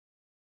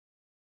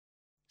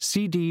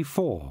CD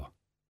 4.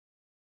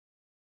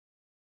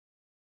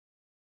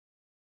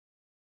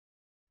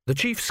 The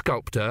chief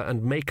sculptor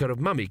and maker of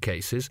mummy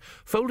cases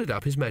folded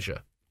up his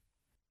measure.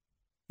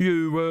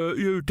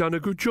 You done a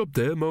good job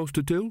there,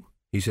 Master Dill,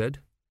 he said.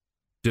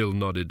 Dill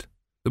nodded.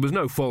 There was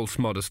no false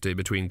modesty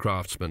between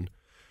craftsmen.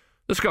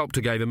 The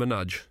sculptor gave him a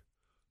nudge.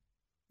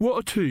 What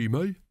a team,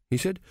 eh? He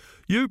said.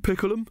 You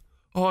pickle 'em,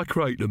 I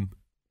crate 'em.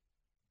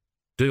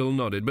 Dill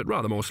nodded, but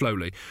rather more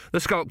slowly. The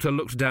sculptor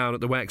looked down at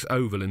the wax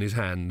oval in his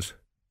hands.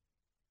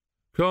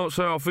 Can't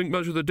say I think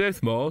much of the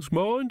death mask,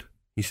 mind,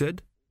 he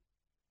said.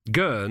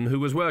 Gurn, who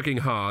was working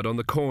hard on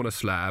the corner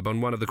slab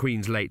on one of the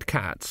Queen's late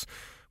cats,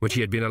 which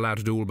he had been allowed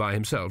to do all by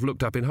himself,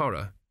 looked up in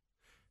horror.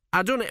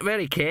 I done it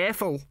very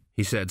careful,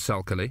 he said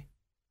sulkily.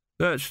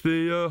 That's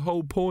the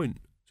whole point,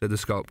 said the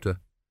sculptor.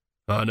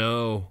 I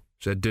know,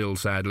 said Dill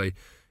sadly.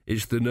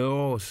 It's the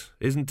nose,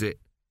 isn't it?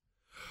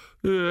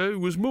 Yeah, it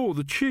was more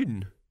the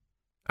chin.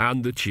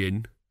 And the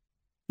chin?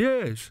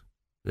 Yes.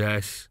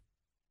 Yes.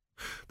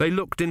 They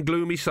looked in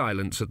gloomy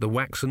silence at the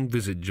waxen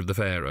visage of the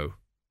pharaoh.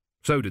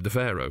 So did the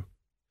pharaoh.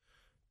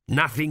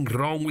 Nothing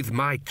wrong with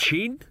my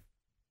chin?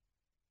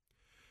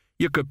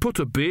 You could put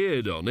a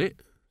beard on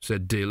it,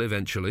 said Dill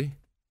eventually.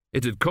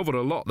 It'd cover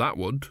a lot, that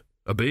would.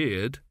 A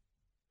beard.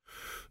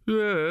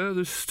 Yeah,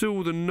 there's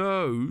still the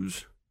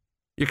nose.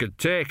 You could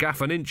take half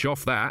an inch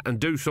off that and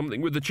do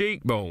something with the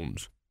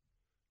cheekbones.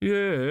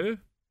 Yeah.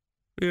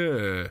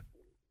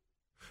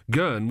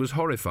 Gurn was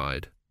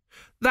horrified.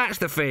 That's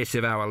the face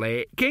of our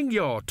late king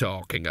you're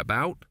talking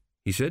about,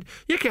 he said.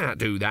 You can't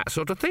do that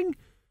sort of thing.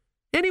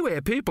 Anyway,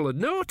 people would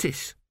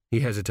notice. He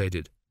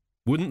hesitated.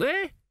 Wouldn't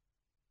they?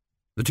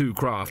 The two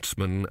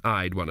craftsmen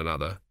eyed one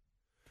another.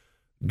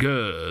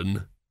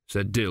 Gurn,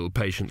 said Dill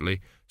patiently,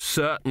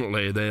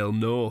 certainly they'll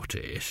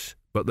notice,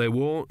 but they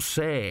won't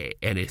say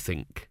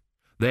anything.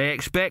 They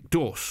expect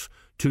us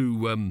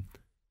to,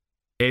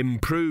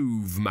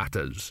 improve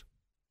matters.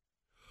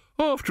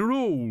 After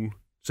all,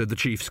 said the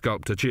chief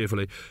sculptor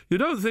cheerfully, you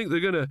don't think they're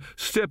going to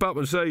step up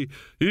and say,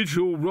 it's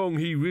all wrong,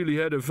 he really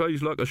had a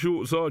face like a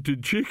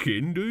short-sighted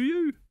chicken, do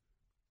you?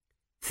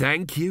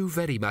 Thank you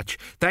very much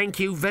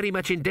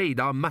indeed,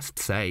 I must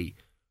say.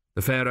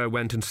 The pharaoh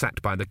went and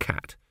sat by the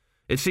cat.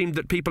 It seemed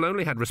that people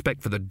only had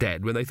respect for the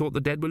dead when they thought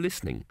the dead were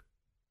listening.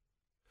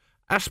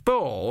 I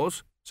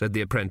suppose, said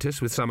the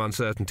apprentice with some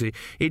uncertainty,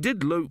 he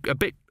did look a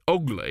bit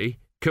ugly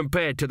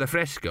compared to the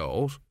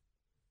frescoes.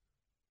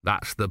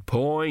 That's the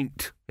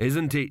point,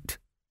 isn't it?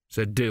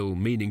 Said Dill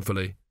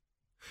meaningfully.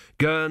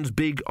 Gurn's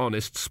big,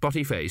 honest,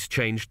 spotty face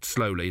changed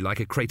slowly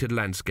like a cratered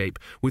landscape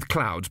with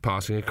clouds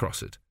passing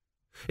across it.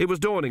 It was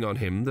dawning on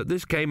him that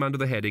this came under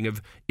the heading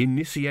of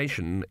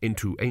initiation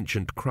into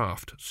ancient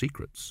craft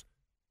secrets.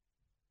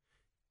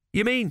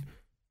 You mean,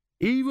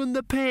 even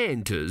the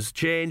painters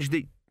changed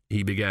the...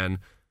 he began.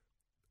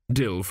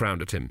 Dill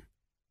frowned at him.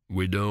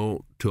 We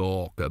don't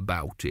talk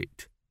about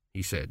it,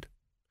 he said.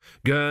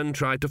 Gurn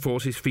tried to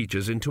force his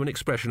features into an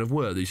expression of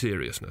worthy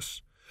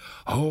seriousness.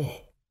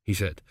 Oh, he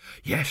said.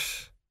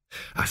 Yes,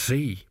 I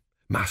see,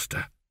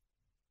 master.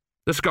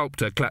 The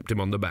sculptor clapped him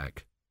on the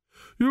back.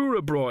 You're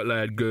a bright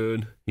lad,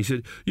 Gurn, he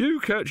said.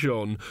 You catch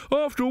on.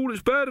 After all,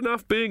 it's bad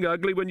enough being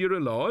ugly when you're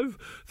alive.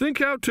 Think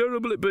how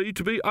terrible it'd be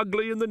to be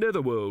ugly in the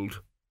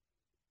netherworld.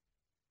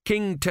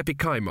 King Teppic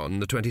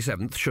the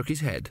 27th shook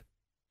his head.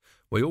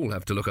 We all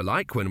have to look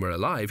alike when we're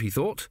alive, he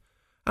thought,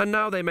 and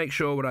now they make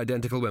sure we're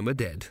identical when we're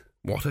dead.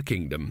 What a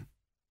kingdom.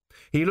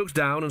 He looked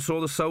down and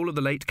saw the soul of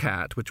the late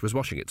cat, which was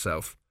washing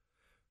itself.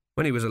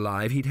 When he was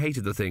alive, he'd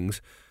hated the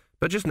things,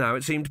 but just now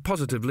it seemed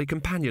positively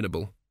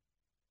companionable.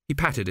 He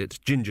patted it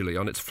gingerly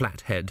on its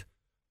flat head.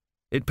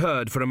 It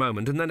purred for a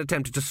moment and then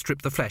attempted to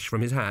strip the flesh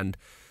from his hand.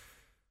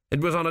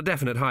 It was on a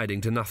definite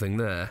hiding to nothing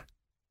there.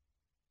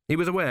 He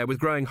was aware with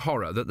growing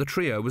horror that the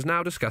trio was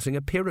now discussing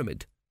a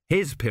pyramid.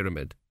 His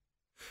pyramid.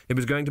 It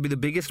was going to be the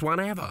biggest one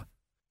ever.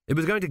 It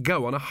was going to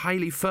go on a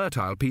highly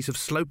fertile piece of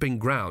sloping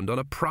ground on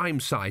a prime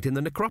site in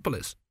the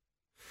necropolis.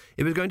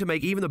 It was going to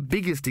make even the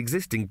biggest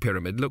existing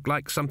pyramid look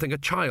like something a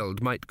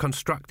child might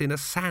construct in a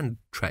sand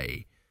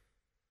tray.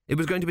 It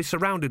was going to be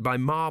surrounded by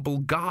marble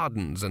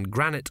gardens and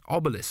granite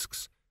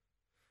obelisks.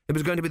 It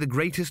was going to be the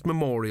greatest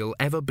memorial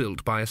ever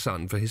built by a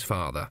son for his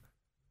father.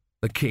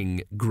 The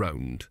king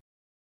groaned.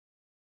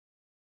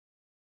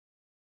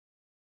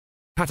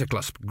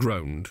 Pataclusp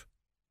groaned.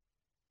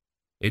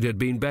 It had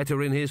been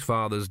better in his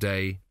father's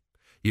day.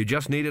 You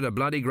just needed a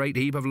bloody great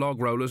heap of log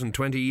rollers and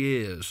 20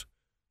 years,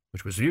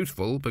 which was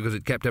useful because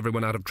it kept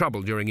everyone out of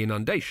trouble during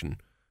inundation,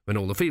 when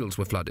all the fields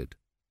were flooded.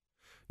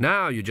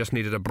 Now you just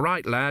needed a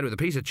bright lad with a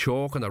piece of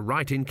chalk and the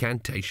right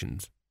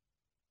incantations.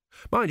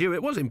 Mind you,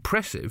 it was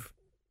impressive,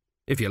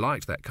 if you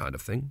liked that kind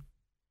of thing.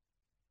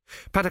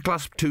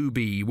 Pataclusp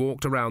 2B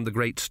walked around the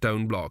great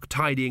stone block,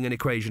 tidying an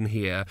equation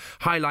here,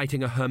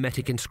 highlighting a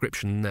hermetic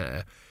inscription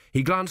there.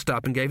 He glanced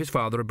up and gave his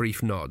father a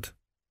brief nod.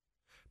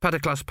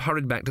 Pataclusp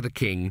hurried back to the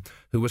king,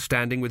 who was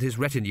standing with his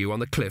retinue on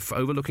the cliff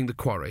overlooking the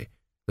quarry,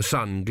 the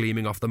sun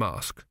gleaming off the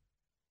mask.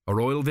 A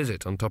royal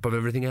visit on top of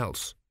everything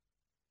else.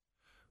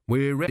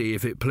 "We're ready,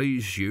 if it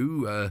please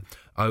you,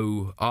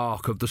 O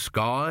Ark of the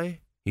Sky,"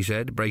 he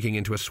said, breaking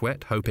into a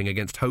sweat, hoping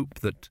against hope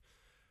that...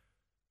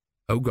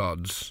 Oh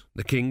gods,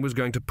 the king was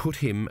going to put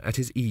him at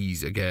his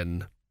ease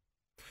again.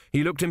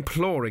 He looked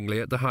imploringly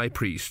at the high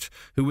priest,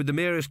 who with the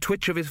merest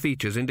twitch of his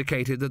features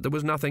indicated that there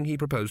was nothing he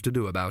proposed to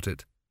do about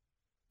it.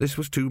 This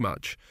was too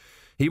much.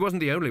 He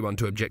wasn't the only one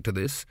to object to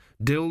this.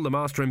 Dill, the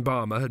master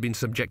embalmer, had been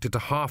subjected to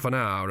half an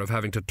hour of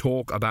having to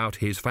talk about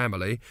his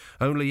family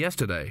only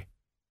yesterday.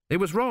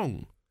 It was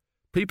wrong.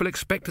 People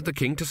expected the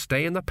king to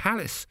stay in the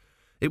palace.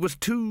 It was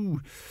too...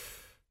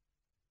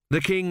 The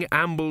king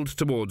ambled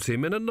towards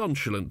him in a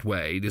nonchalant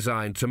way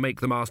designed to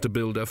make the master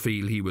builder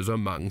feel he was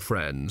among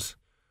friends.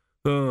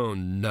 Oh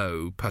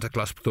no,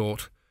 Pataclasp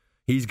thought.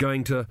 He's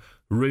going to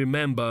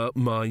remember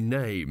my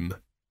name.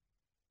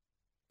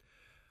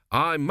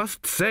 "I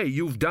must say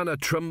you've done a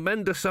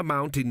tremendous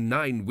amount in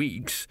 9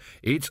 weeks.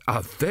 It's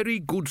a very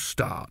good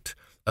start.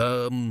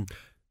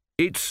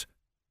 It's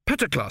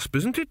Pataclasp,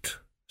 isn't it?"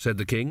 said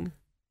the king.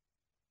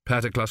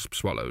 Pataclasp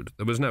swallowed.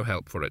 There was no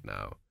help for it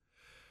now.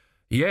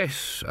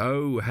 "Yes,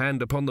 oh,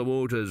 hand upon the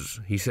waters,"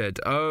 he said.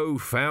 "Oh,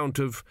 fount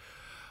of...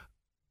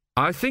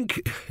 I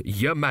think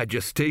your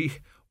majesty,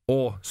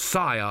 or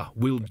sire,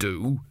 will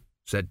do,"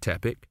 said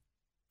Teppic.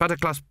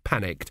 Pataclasp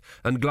panicked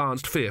and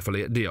glanced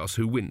fearfully at Dios,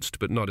 who winced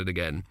but nodded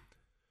again.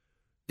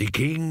 "The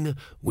king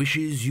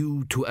wishes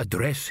you to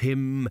address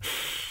him..."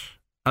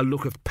 A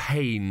look of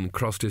pain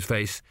crossed his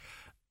face.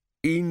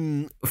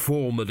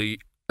 "Informally,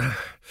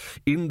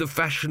 in the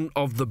fashion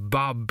of the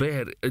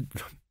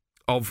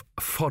of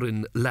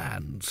foreign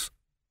lands.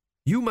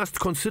 You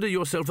must consider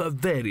yourself a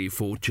very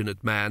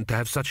fortunate man to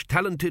have such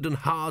talented and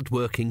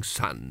hard-working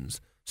sons,"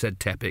 said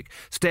Teppic,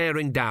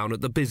 staring down at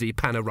the busy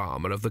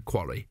panorama of the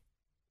quarry.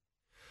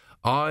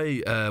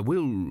 "I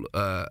will,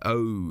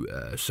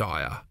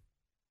 sire,"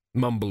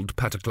 mumbled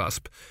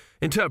Pataclasp,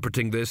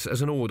 interpreting this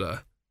as an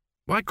order.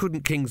 Why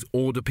couldn't kings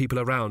order people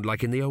around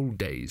like in the old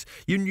days?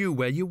 You knew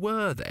where you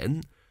were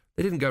then.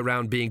 They didn't go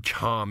round being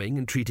charming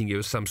and treating you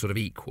as some sort of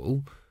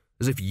equal,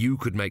 as if you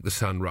could make the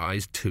sun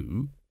rise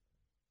too.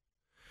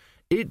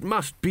 "It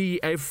must be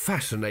a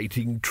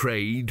fascinating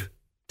trade,"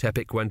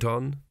 Teppic went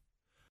on.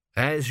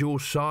 "As your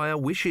sire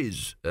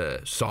wishes,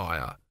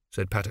 sire,"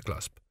 said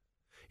Pataclasp.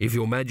 "If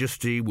your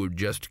majesty would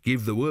just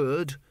give the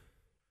word."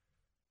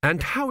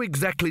 "And how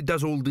exactly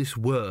does all this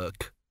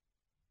work?"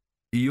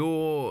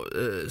 "Your,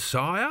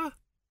 sire?"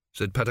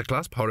 said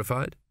Pataclasp,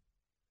 horrified.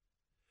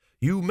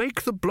 "You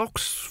make the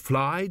blocks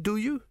fly, do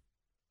you?"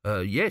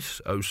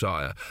 "Yes, O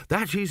sire.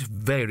 That is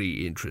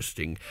very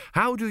interesting.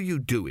 How do you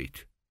do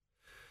it?"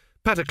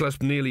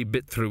 Pataclasp nearly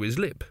bit through his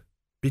lip.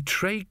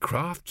 Betray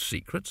craft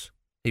secrets?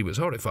 He was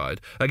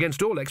horrified.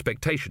 Against all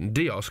expectation,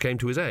 Dios came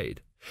to his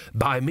aid.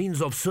 "By means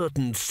of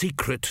certain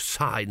secret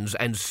signs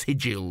and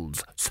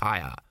sigils,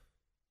 sire,"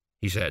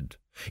 he said,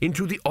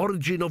 "into the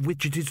origin of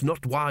which it is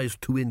not wise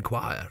to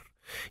inquire.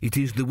 It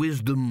is the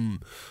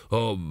wisdom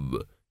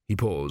of..." He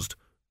paused.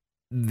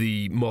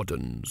 "The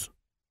moderns."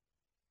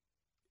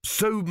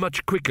 "So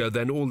much quicker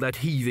than all that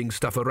heaving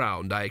stuff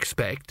around, I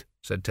expect,"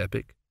 said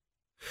Teppic.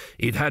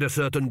 "It had a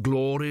certain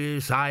glory,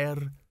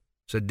 sire,"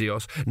 said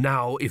Dios.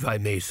 "Now, if I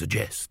may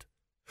suggest..."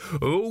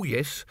 "Oh,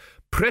 yes.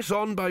 Press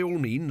on by all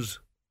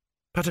means."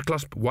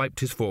 Pataclasp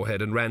wiped his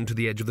forehead and ran to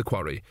the edge of the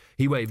quarry.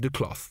 He waved a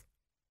cloth.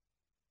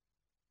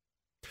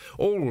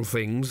 All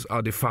things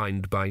are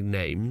defined by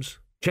names.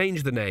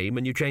 Change the name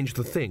and you change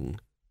the thing.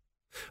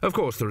 Of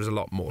course, there is a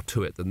lot more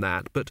to it than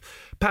that, but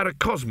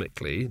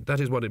paracosmically,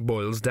 that is what it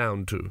boils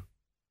down to.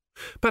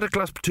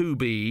 Pataclasp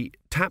 2B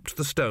tapped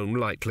the stone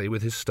lightly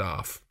with his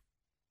staff.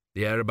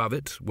 The air above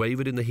it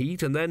wavered in the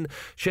heat, and then,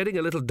 shedding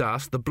a little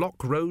dust, the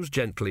block rose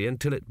gently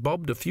until it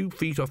bobbed a few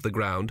feet off the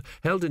ground,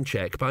 held in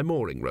check by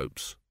mooring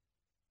ropes.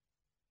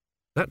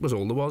 That was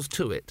all there was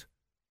to it.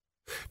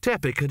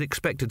 Teppic had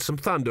expected some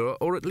thunder,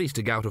 or at least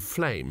a gout of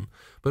flame,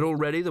 but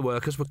already the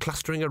workers were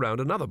clustering around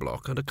another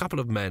block, and a couple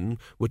of men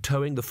were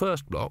towing the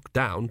first block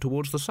down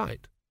towards the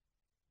site.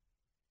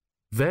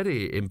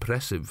 "Very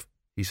impressive,"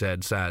 he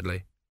said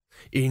sadly.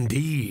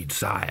 "Indeed,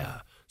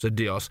 sire," said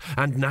Dios,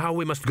 "and now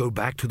we must go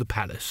back to the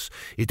palace.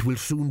 It will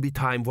soon be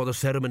time for the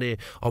ceremony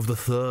of the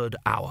 3rd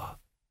hour."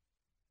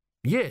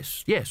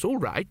 Yes, all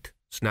right,"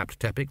 snapped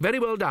Teppic. "Very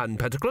well done,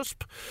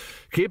 Pataclasp.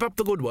 Keep up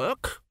the good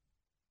work."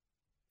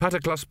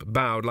 Pataclasp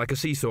bowed like a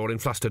seesaw in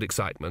flustered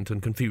excitement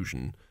and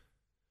confusion.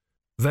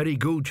 "Very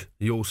good,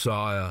 your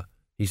sire,"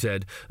 he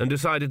said, and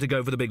decided to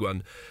go for the big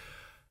one.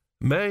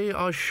 "May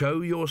I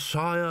show your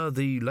sire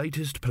the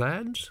latest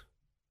plans?"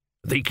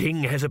 "The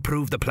king has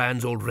approved the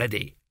plans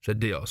already," said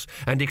Dios,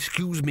 "and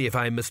excuse me if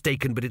I am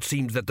mistaken, but it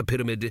seems that the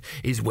pyramid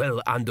is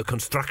well under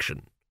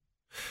construction."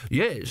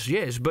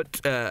 Yes,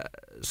 but,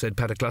 said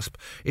Pataclasp,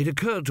 "it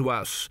occurred to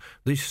us,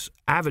 this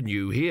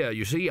avenue here,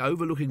 you see,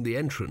 overlooking the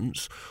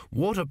entrance,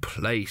 what a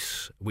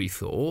place, we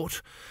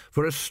thought,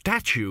 for a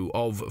statue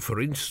of, for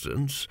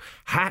instance,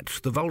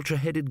 Hat, the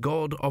vulture-headed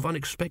god of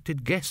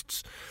unexpected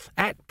guests,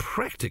 at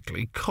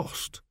practically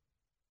cost."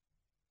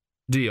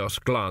 Dios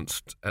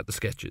glanced at the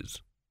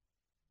sketches.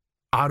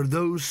 "Are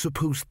those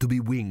supposed to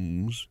be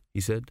wings?"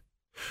 he said.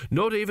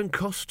 Not even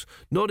cost,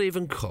 not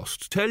even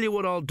cost. Tell you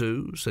what I'll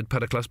do, said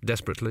Periclasp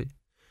desperately.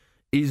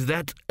 Is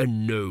that a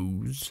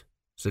nose?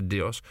 Said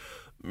Dios.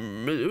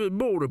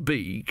 More a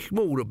beak,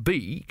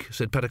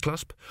 said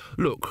Periclasp.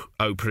 Look,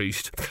 O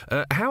priest,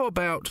 how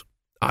about...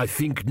 I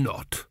think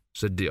not,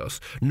 said Dios.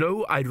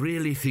 No, I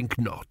really think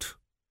not.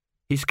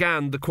 He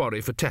scanned the quarry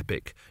for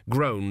Teppic,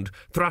 groaned,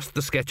 thrust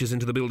the sketches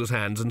into the builder's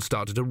hands and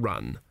started to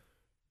run.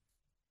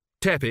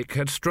 Teppic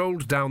had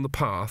strolled down the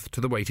path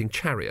to the waiting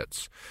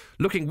chariots,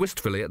 looking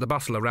wistfully at the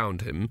bustle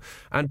around him,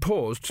 and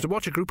paused to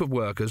watch a group of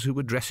workers who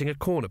were dressing a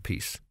corner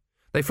piece.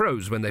 They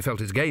froze when they felt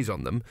his gaze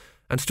on them,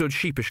 and stood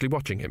sheepishly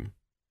watching him.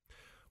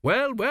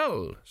 Well,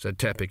 well, said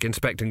Teppic,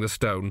 inspecting the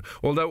stone,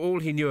 although all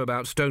he knew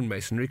about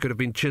stonemasonry could have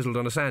been chiselled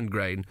on a sand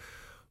grain.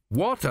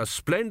 What a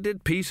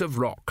splendid piece of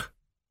rock!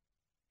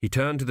 He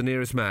turned to the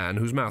nearest man,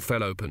 whose mouth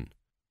fell open.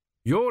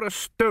 You're a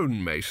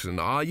stonemason,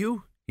 are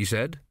you? He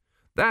said.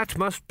 That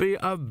must be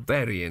a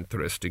very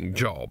interesting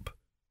job.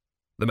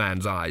 The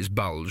man's eyes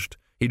bulged.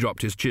 He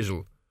dropped his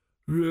chisel.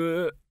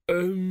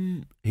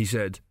 He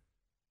said.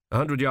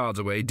 100 yards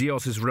away,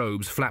 Dios's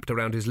robes flapped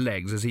around his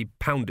legs as he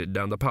pounded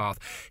down the path.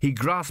 He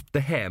grasped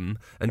the hem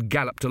and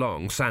galloped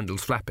along,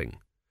 sandals flapping.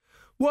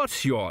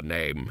 What's your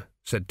name?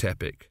 Said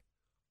Teppic.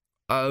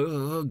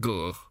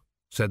 Ugh,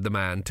 said the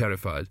man,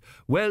 terrified.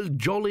 Well,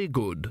 jolly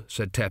good,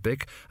 said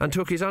Teppic, and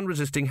took his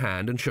unresisting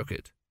hand and shook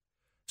it.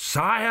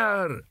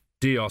 Sire!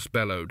 Dios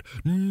bellowed.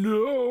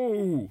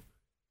 No!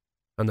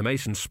 And the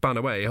mason spun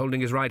away,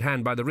 holding his right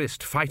hand by the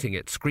wrist, fighting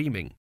it,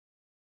 screaming.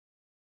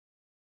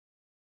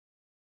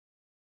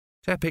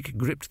 Teppic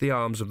gripped the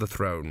arms of the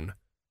throne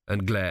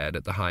and glared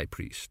at the high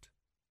priest.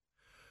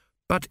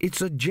 But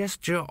it's a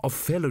gesture of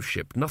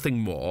fellowship, nothing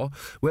more.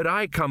 Where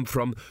I come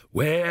from,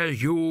 where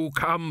you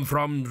come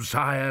from,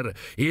 sire,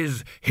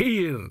 is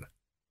here,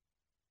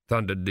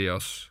 thundered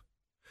Dios.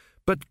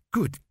 But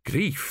good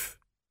grief,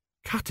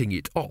 cutting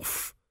it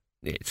off.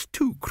 It's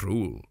too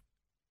cruel.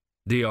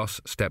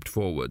 Dios stepped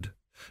forward.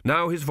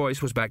 Now his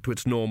voice was back to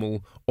its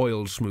normal,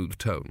 oil-smooth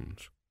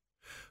tones.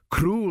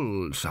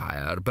 Cruel,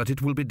 sire, but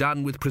it will be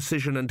done with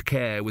precision and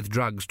care, with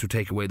drugs to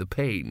take away the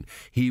pain.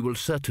 He will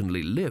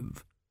certainly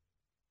live.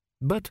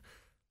 But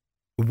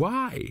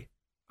why?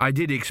 I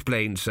did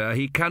explain, sir.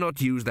 He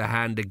cannot use the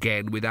hand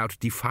again without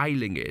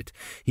defiling it.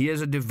 He is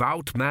a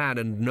devout man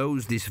and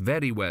knows this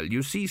very well.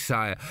 You see,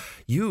 sire,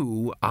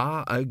 you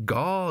are a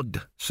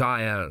god,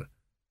 sire.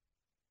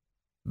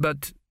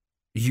 But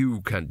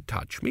you can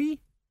touch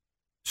me?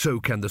 So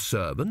can the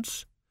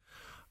servants?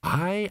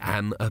 I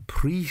am a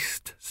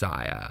priest,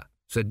 sire,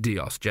 said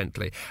Dios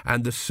gently,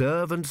 and the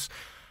servants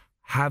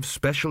have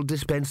special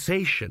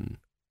dispensation.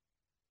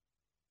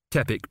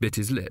 Teppic bit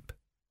his lip.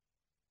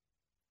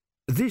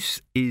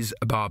 This is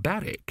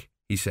barbaric,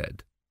 he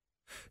said.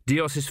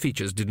 Dios's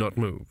features did not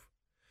move.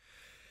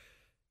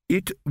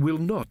 It will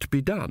not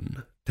be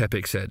done,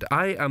 Teppic said.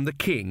 I am the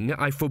king.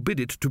 I forbid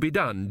it to be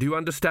done. Do you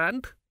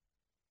understand?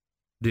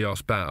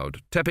 Dios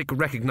bowed. Teppic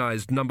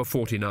recognized number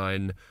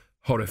 49,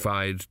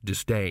 horrified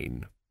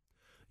disdain.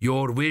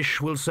 Your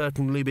wish will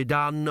certainly be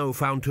done, O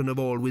fountain of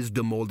all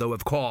wisdom, although,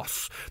 of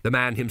course, the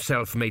man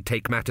himself may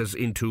take matters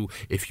into,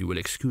 if you will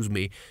excuse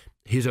me,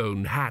 his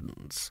own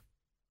hands.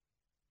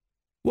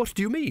 What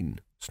do you mean?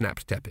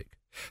 Snapped Teppic.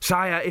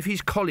 Sire, if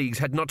his colleagues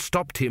had not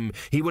stopped him,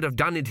 he would have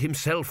done it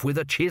himself with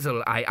a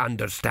chisel, I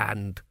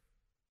understand.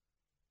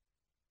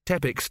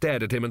 Teppic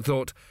stared at him and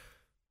thought,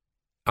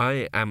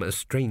 I am a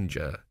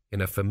stranger in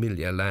a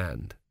familiar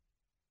land.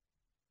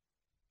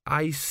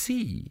 I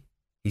see,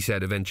 he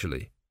said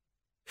eventually.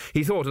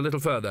 He thought a little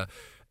further.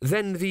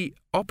 Then the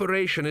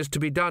operation is to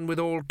be done with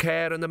all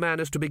care and the man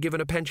is to be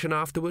given a pension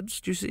afterwards,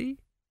 do you see?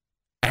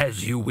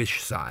 As you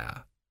wish,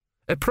 sire.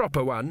 A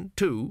proper one,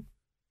 too?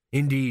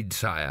 Indeed,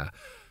 sire.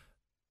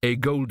 A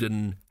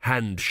golden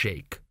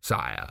handshake,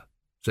 sire,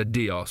 said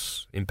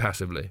Dios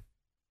impassively.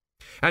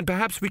 And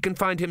perhaps we can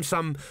find him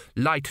some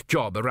light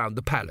job around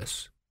the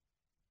palace.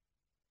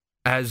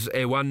 As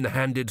a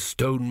one-handed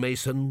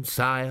stonemason,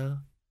 sire?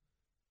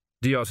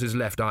 Dios's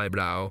left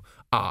eyebrow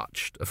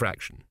arched a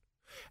fraction.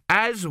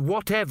 As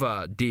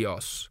whatever,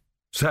 Dios.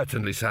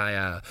 Certainly,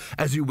 sire.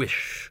 As you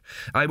wish.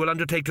 I will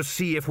undertake to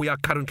see if we are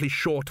currently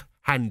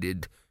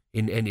short-handed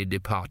in any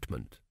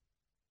department.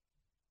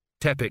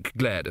 Teppic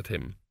glared at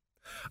him.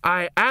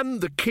 I am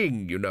the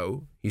king, you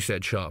know, he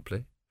said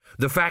sharply.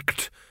 The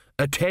fact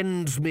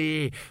attends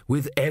me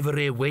with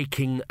every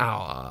waking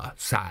hour,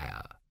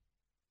 sire.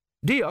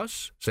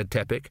 Dios, said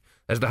Teppic,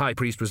 as the high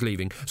priest was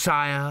leaving,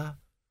 sire,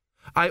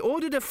 I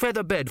ordered a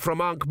feather bed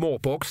from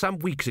Ankh-Morpork some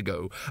weeks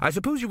ago. I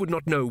suppose you would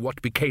not know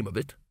what became of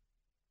it.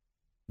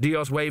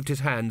 Dios waved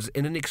his hands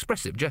in an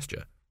expressive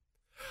gesture.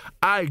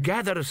 I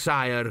gather,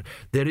 sire,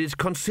 there is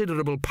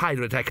considerable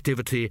pirate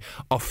activity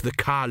off the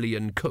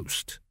Carlian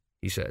coast,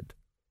 he said.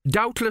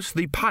 Doubtless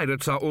the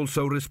pirates are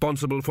also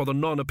responsible for the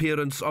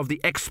non-appearance of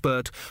the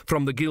expert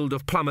from the Guild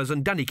of Plumbers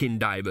and Dunnikin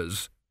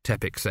Divers,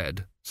 Teppic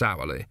said,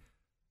 sourly.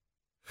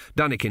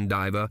 Dunnikin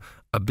Diver,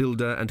 a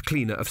builder and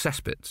cleaner of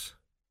cesspits.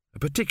 a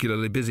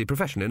particularly busy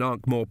profession in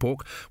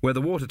Ankh-Morpork, where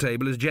the water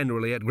table is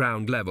generally at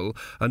ground level,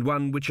 and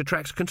one which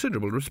attracts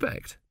considerable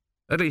respect.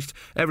 At least,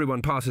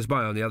 everyone passes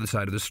by on the other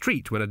side of the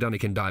street when a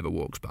Dunnikin diver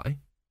walks by.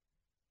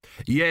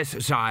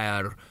 "Yes,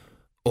 sire.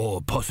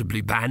 Or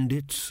possibly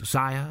bandits,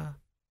 sire."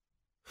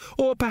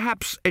 "Or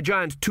perhaps a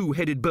giant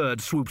two-headed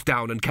bird swoops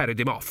down and carried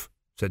him off,"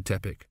 said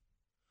Teppic.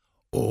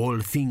 "All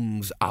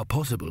things are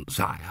possible,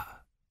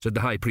 sire," said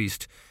the high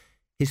priest,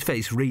 his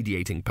face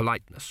radiating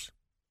politeness.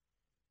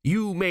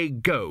 "You may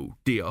go,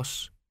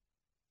 Dios."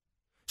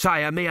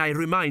 "Sire, may I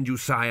remind you,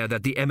 sire,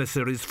 that the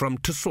emissaries from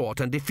Tsort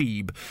and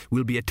Ephebe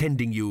will be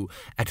attending you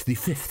at the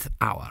 5th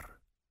hour."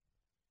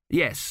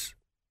 "Yes,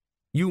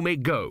 you may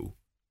go."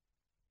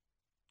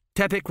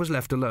 Teppic was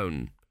left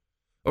alone,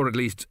 or at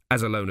least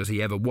as alone as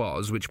he ever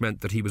was, which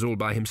meant that he was all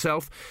by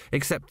himself,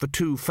 except for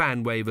 2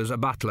 fan wavers, a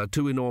butler,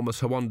 2 enormous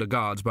Hawanda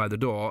guards by the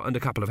door, and a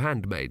couple of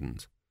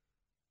handmaidens.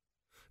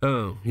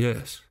 Oh,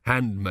 yes,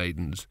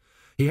 handmaidens.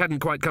 He hadn't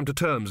quite come to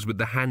terms with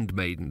the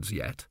handmaidens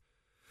yet.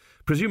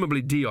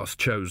 Presumably Dios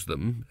chose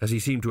them, as he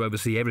seemed to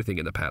oversee everything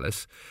in the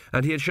palace,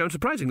 and he had shown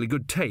surprisingly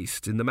good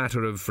taste in the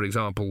matter of, for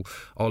example,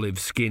 olive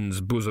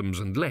skins, bosoms,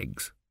 and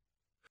legs.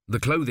 The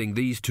clothing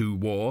these 2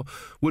 wore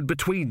would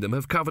between them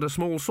have covered a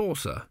small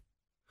saucer,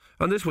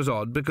 and this was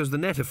odd because the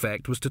net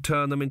effect was to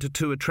turn them into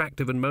 2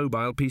 attractive and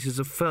mobile pieces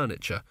of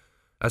furniture,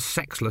 as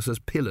sexless as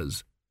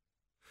pillars.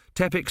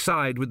 Teppic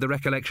sighed with the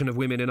recollection of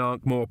women in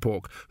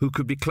Ankh-Morpork who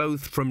could be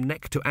clothed from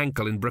neck to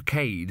ankle in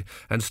brocade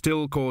and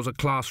still cause a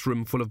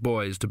classroom full of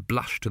boys to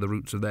blush to the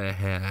roots of their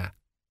hair.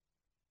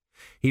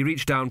 He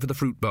reached down for the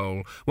fruit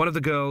bowl. One of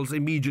the girls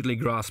immediately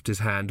grasped his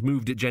hand,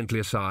 moved it gently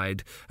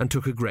aside, and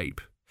took a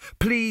grape.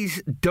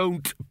 "Please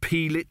don't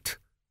peel it,"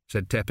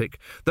 said Teppic.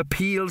 "The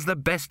peel's the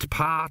best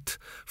part,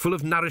 full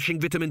of nourishing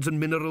vitamins and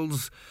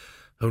minerals.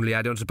 Only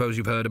I don't suppose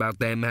you've heard about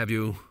them, have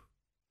you?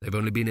 They've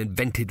only been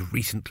invented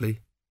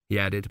recently," he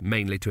added,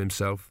 mainly to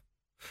himself.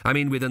 "I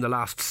mean within the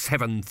last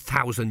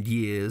 7,000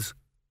 years,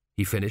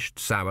 he finished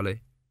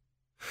sourly.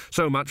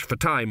 So much for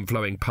time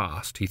flowing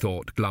past, he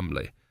thought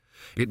glumly.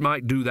 It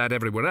might do that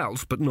everywhere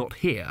else, but not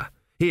here.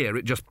 Here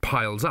it just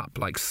piles up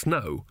like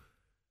snow.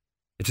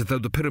 It's as though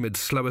the pyramids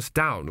slow us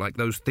down, like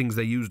those things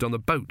they used on the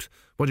boat.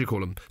 What do you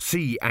call them?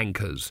 Sea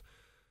anchors.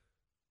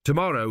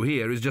 Tomorrow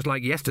here is just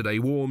like yesterday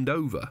warmed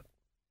over."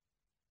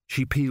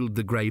 She peeled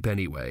the grape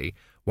anyway,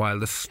 while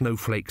the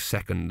snowflake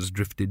seconds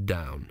drifted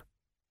down.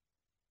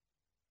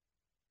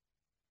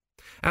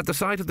 At the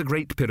site of the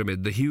Great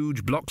Pyramid, the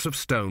huge blocks of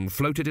stone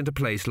floated into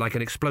place like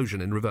an explosion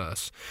in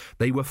reverse.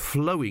 They were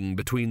flowing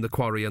between the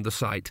quarry and the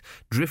site,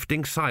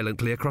 drifting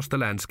silently across the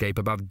landscape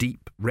above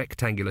deep,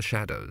 rectangular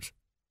shadows.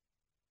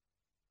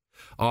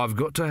 "I've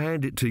got to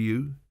hand it to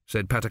you,"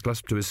 said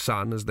Pataclusp to his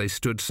son as they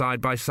stood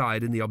side by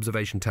side in the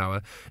observation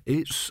tower.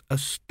 "It's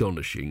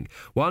astonishing.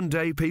 One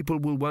day people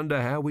will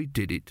wonder how we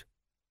did it."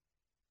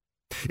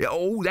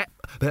 "Oh,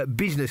 that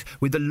business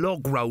with the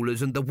log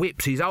rollers and the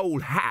whips is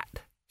old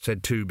hat,"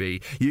 said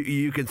 2B.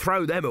 You can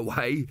throw them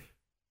away."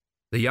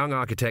 The young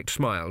architect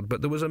smiled,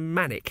 but there was a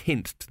manic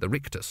hint to the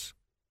rictus.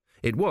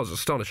 It was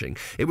astonishing.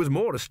 It was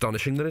more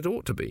astonishing than it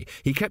ought to be.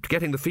 He kept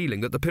getting the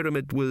feeling that the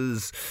pyramid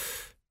was...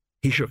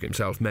 He shook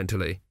himself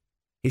mentally.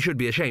 He should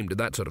be ashamed of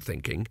that sort of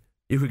thinking.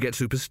 You could get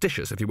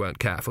superstitious if you weren't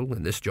careful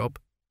in this job.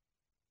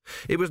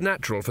 It was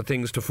natural for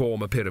things to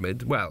form a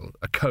pyramid, well,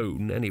 a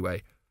cone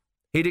anyway.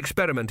 He'd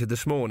experimented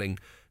this morning.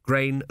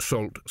 Grain,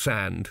 salt,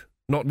 sand.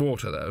 Not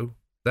water, though.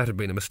 That had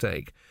been a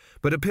mistake.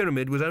 But a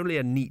pyramid was only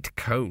a neat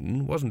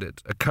cone, wasn't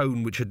it? A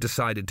cone which had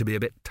decided to be a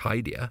bit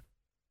tidier.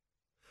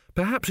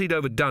 Perhaps he'd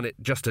overdone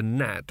it just a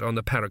gnat on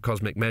the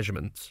paracosmic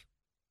measurements.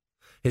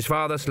 His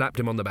father slapped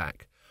him on the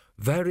back.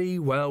 "Very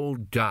well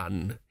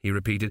done," he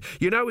repeated.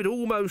 "You know, it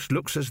almost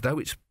looks as though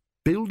it's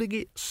building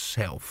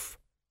itself."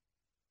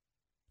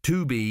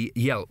 2B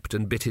yelped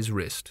and bit his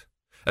wrist,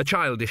 a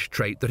childish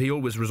trait that he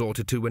always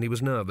resorted to when he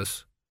was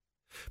nervous.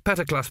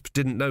 Pataclusp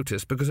didn't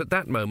notice because at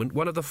that moment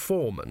one of the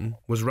foremen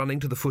was running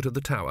to the foot of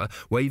the tower,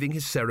 waving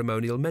his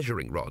ceremonial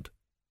measuring rod.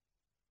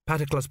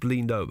 Pataclusp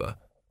leaned over.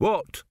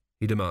 "What?"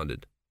 he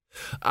demanded.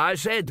 "I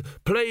said,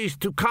 please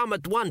to come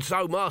at once,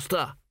 O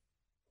master."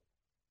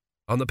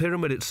 On the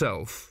pyramid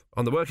itself,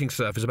 on the working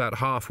surface about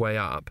halfway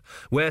up,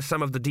 where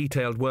some of the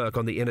detailed work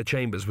on the inner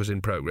chambers was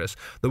in progress,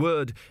 the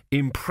word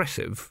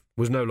impressive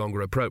was no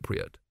longer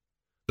appropriate.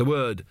 The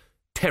word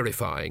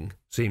terrifying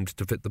seemed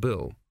to fit the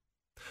bill.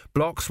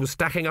 Blocks were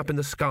stacking up in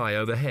the sky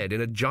overhead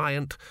in a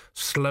giant,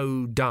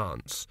 slow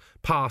dance,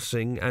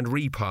 passing and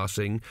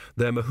repassing,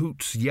 their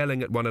mahouts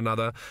yelling at one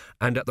another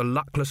and at the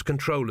luckless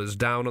controllers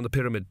down on the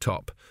pyramid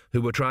top,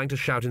 who were trying to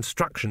shout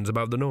instructions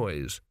above the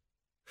noise.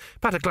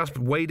 Pataclusp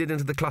waded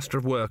into the cluster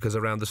of workers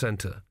around the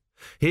centre.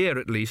 Here,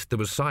 at least, there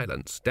was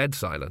silence, dead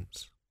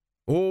silence.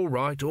 All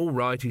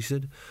right, he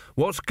said.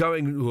 "What's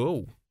going...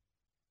 Oh."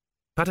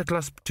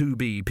 Pataclusp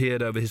 2B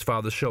peered over his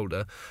father's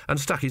shoulder and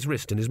stuck his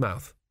wrist in his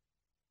mouth.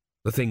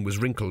 The thing was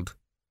wrinkled.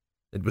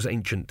 It was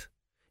ancient.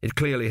 It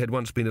clearly had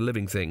once been a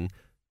living thing.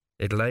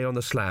 It lay on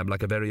the slab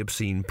like a very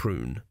obscene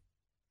prune.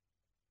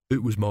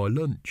 "It was my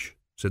lunch,"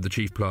 said the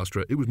chief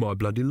plasterer. "It was my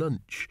bloody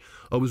lunch.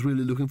 I was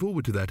really looking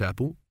forward to that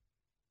apple."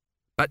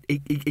 "But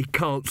it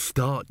can't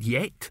start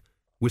yet,"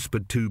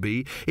 whispered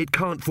 2B. "It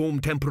can't form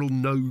temporal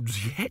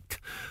nodes yet.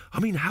 I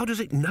mean, how does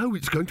it know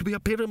it's going to be a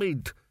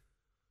pyramid?"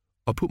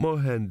 I put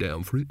my hand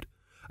down for it,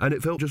 and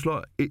it felt just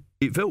like...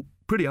 It felt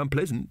pretty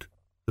unpleasant,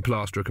 the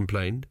plasterer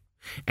complained.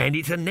 "And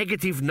it's a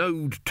negative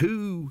node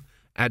too,"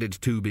 added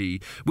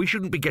 2B. "We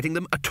shouldn't be getting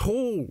them at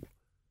all."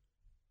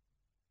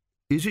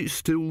 "Is it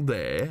still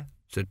there?"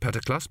 said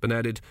Pataclasp, and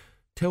added,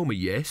 "Tell me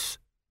yes."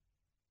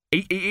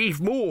 "If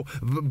more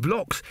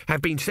blocks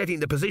have been set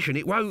into position,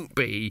 it won't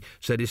be,"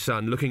 said his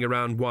son, looking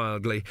around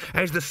wildly.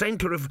 "As the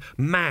centre of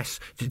mass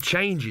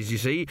changes, you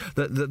see,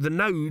 the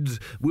nodes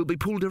will be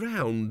pulled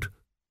around."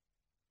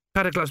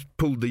 Pataclasp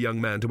pulled the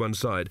young man to one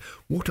side.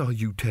 "What are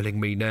you telling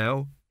me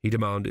now?" he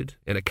demanded,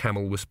 in a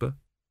camel whisper.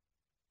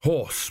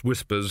 Horse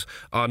whispers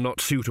are not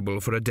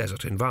suitable for a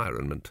desert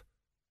environment.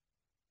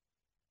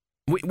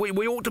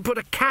 We ought to put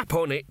a cap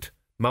on it,"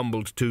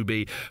 mumbled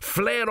 2B.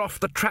 "Flare off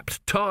the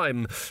trapped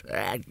time.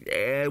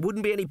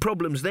 Wouldn't be any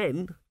problems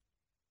then."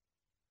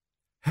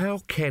 "How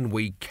can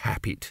we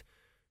cap it?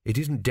 It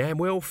isn't damn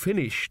well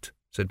finished,"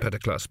 said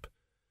Pataclasp.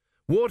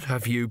 "What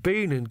have you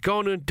been and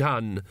gone and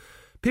done?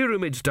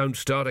 Pyramids don't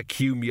start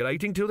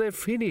accumulating till they're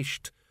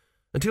finished.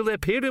 Until they're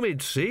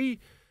pyramids, see?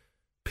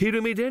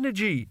 Pyramid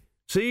energy,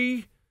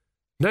 see?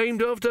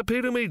 Named after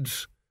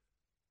pyramids.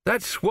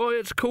 That's why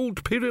it's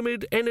called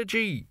pyramid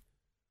energy."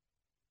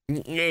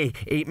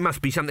 "It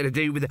must be something to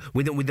do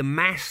with the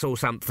mass or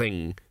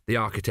something," the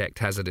architect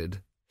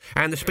hazarded.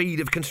 "And the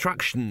speed of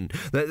construction.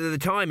 The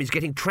time is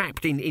getting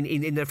trapped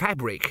in the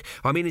fabric.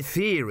 I mean, in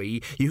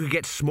theory, you could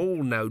get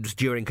small nodes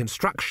during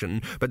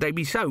construction, but they'd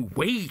be so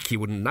weak you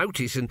wouldn't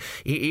notice, and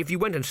if you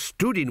went and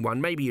stood in one,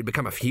 maybe you'd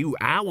become a few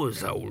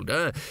hours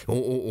older,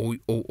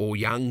 or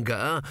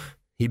younger."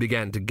 He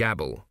began to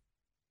gabble.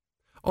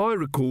 "I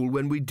recall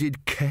when we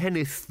did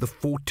Kenneth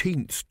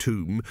XIV's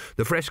tomb,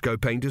 the fresco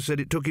painter said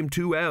it took him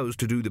 2 hours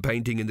to do the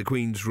painting in the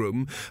Queen's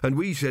room, and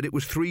we said it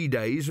was 3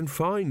 days and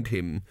fined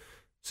him,"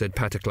 said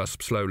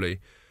Pataclasp slowly.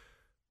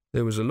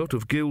 "There was a lot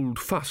of guild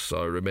fuss,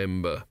 I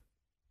remember."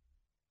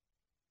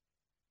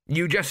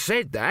 "You just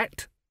said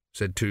that,"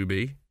 said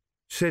 2B.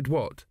 "Said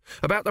what?"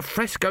 "About the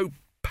fresco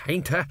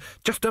painter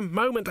just a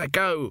moment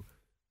ago."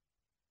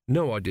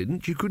 "No, I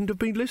didn't. You couldn't have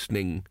been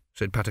listening,"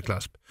 said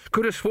Pataclasp.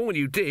 "Could have sworn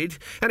you did.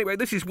 Anyway,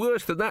 this is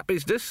worse than that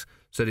business,"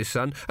 said his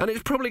son, "and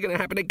it's probably going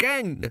to happen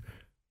again."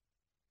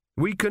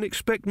 "We can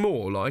expect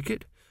more like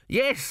it?"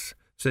 "Yes,"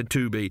 said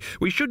 2B.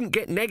 "We shouldn't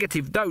get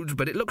negative nodes,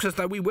 but it looks as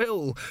though we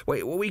will.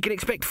 We can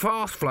expect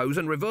fast flows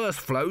and reverse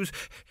flows,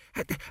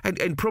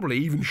 and probably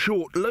even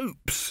short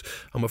loops.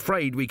 I'm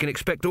afraid we can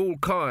expect all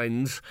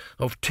kinds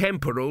of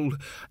temporal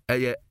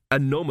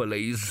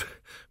anomalies.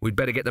 We'd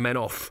better get the men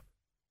off."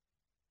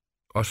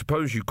 "I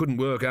suppose you couldn't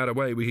work out a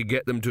way we could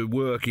get them to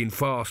work in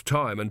fast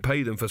time and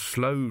pay them for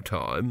slow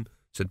time,"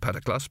 said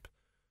Pataclasp.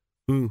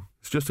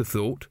 "It's just a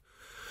thought.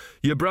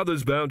 Your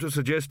brother's bound to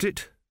suggest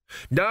it."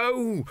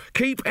 "No,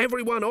 keep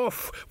everyone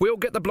off. We'll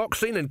get the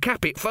blocks in and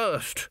cap it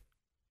first."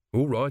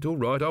 All right.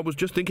 I was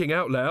just thinking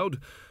out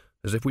loud,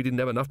 as if we didn't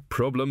have enough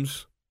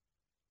problems."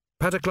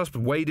 Pataclasp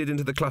waded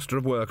into the cluster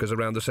of workers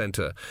around the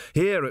centre.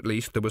 Here, at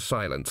least, there was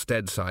silence,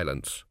 dead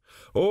silence.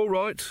 All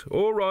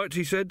right,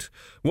 he said.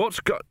 "What's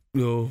got—"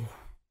 "Oh."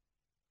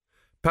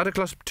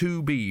 Pataclasp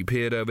 2B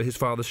peered over his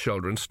father's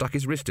shoulder and stuck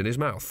his wrist in his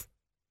mouth.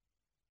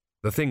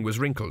 The thing was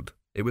wrinkled.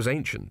 It was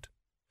ancient.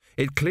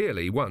 It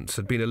clearly once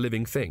had been a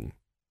living thing.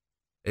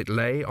 It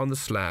lay on the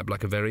slab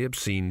like a very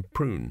obscene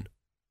prune.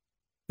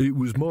 "It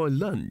was my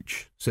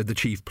lunch," said the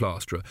chief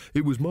plasterer.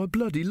 "It was my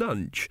bloody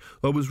lunch.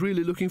 I was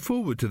really looking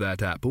forward to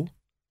that apple."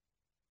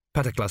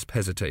 Pataclasp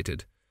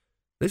hesitated.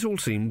 This all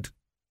seemed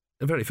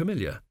very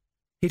familiar.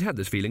 He'd had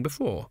this feeling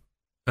before.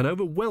 An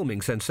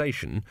overwhelming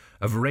sensation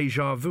of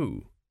déjà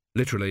vu.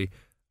 Literally,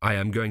 I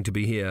am going to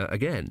be here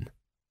again.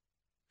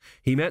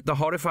 He met the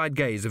horrified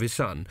gaze of his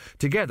son.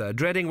 Together,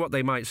 dreading what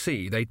they might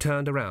see, they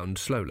turned around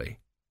slowly.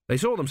 They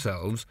saw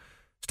themselves,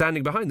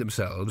 standing behind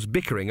themselves,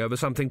 bickering over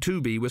something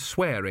 2B was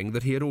swearing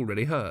that he had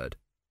already heard.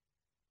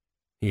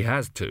 "He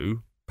has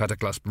to,"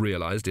 Pataclasp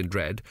realised in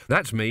dread.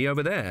 "That's me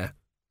over there.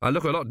 I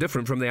look a lot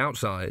different from the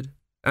outside.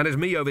 And it's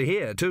me over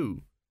here,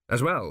 too.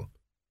 As well.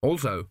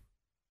 Also.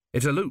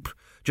 It's a loop,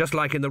 just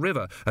like in the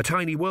river, a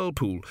tiny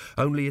whirlpool,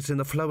 only it's in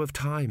the flow of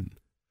time.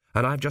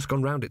 And I've just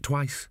gone round it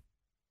twice."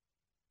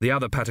 The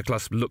other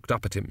Pataclasp looked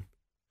up at him.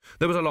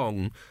 There was a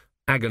long,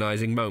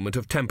 agonising moment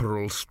of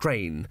temporal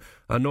strain,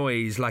 a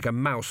noise like a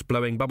mouse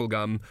blowing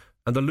bubblegum,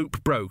 and the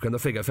loop broke and the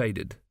figure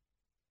faded.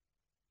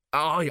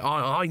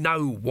 I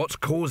know what's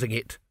causing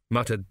it,"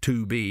 muttered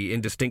 2B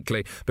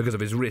indistinctly because of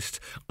his wrist.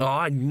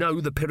 "I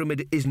know the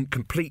pyramid isn't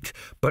complete,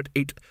 but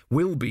it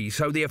will be,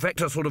 so the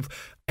effects are sort of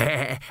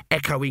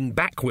echoing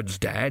backwards,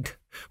 Dad.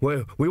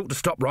 We ought to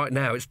stop right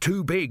now. It's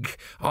too big.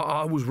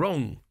 I was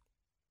wrong."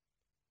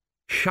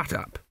 "Shut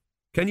up.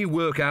 Can you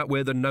work out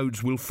where the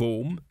nodes will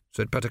form?"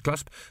 said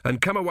Pataclasp.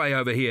 "And come away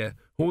over here.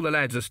 All the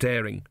lads are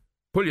staring.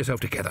 Pull yourself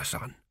together,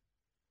 son."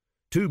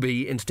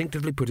 2B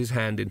instinctively put his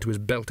hand into his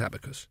belt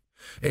abacus.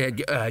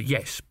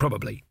 Yes,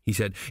 probably, he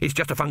said. It's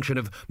just a function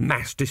of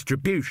mass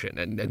distribution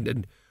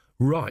and...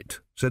 Right,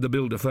 said the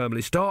builder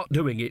firmly. Start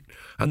doing it,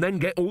 and then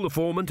get all the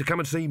foremen to come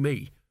and see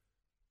me.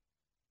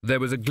 There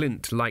was a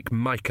glint like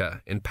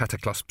mica in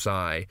Pataclosp's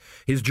eye.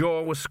 His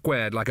jaw was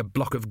squared like a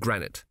block of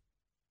granite.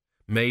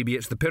 Maybe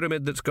it's the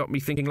pyramid that's got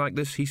me thinking like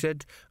this, he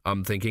said.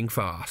 I'm thinking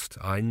fast,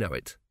 I know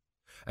it.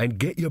 And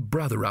get your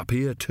brother up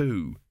here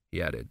too,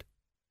 he added.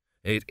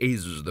 It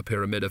is the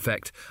pyramid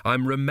effect.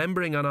 I'm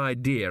remembering an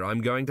idea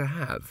I'm going to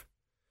have.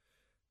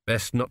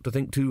 Best not to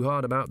think too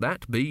hard about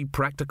that. Be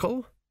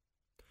practical.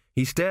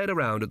 He stared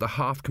around at the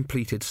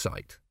half-completed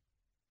site.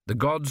 The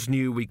gods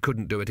knew we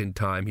couldn't do it in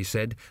time, he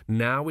said.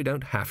 Now we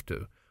don't have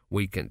to.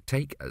 We can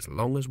take as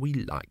long as we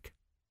like.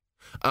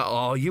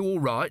 Are you all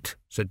right?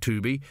 Said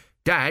 2B.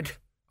 Dad,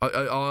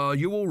 are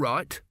you all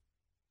right?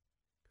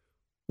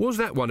 Was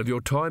that one of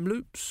your time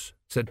loops?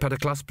 Said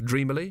Pataclosp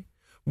dreamily.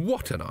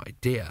 What an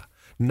idea!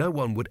 No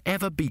one would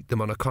ever beat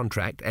them on a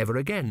contract ever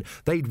again.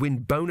 They'd win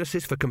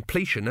bonuses for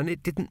completion, and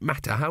it didn't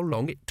matter how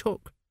long it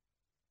took.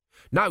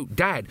 No,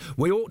 Dad,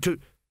 we ought to...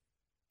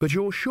 But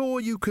you're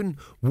sure you can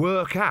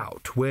work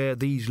out where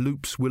these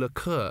loops will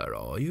occur,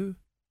 are you?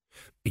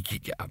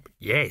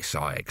 Yes,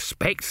 I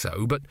expect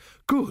so, but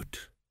good.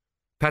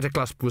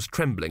 Pataclosp was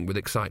trembling with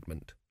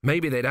excitement.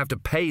 Maybe they'd have to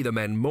pay the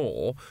men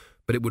more,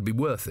 but it would be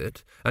worth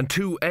it, and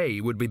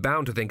 2A would be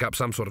bound to think up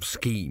some sort of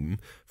scheme.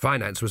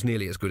 Finance was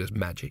nearly as good as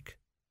magic.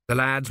 The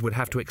lads would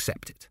have to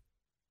accept it.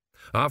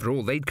 After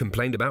all, they'd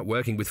complained about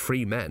working with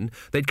free men.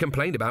 They'd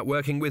complained about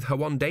working with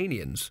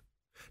Hawandanians.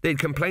 They'd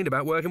complained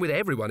about working with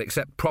everyone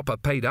except proper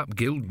paid-up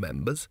guild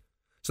members,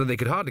 so they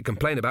could hardly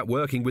complain about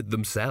working with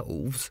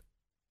themselves.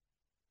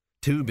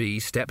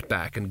 2B stepped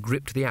back and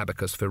gripped the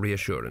abacus for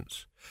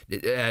reassurance.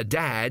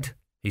 Dad,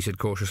 he said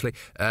cautiously,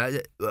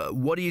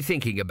 what are you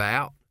thinking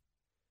about?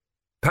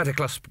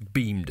 Pataclosp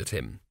beamed at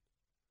him.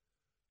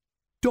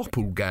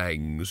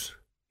 Doppelgangs,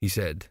 he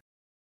said.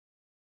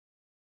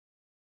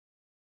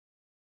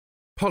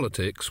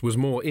 Politics was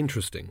more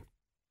interesting.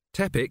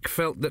 Teppic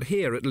felt that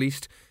here, at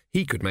least,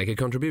 he could make a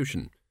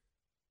contribution.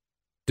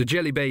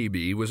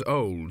 Djelibeybi was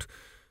old.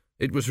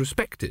 It was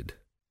respected,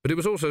 but it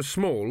was also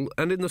small,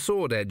 and in the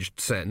sword-edged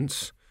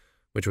sense,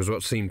 which was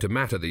what seemed to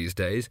matter these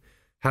days,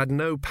 had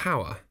no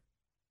power.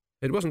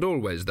 It wasn't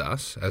always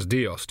thus, as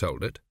Dios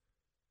told it.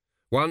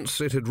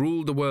 Once it had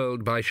ruled the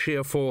world by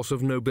sheer force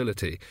of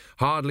nobility,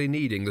 hardly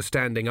needing the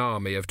standing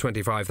army of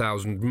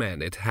 25,000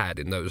 men it had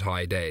in those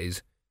high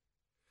days.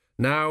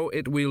 Now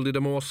it wielded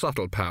a more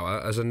subtle power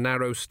as a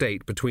narrow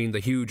state between the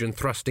huge and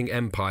thrusting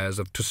empires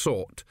of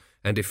Tsort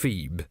and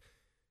Ephebe,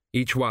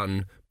 each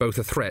one both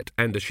a threat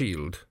and a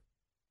shield.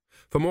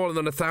 For more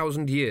than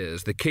 1,000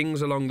 years, the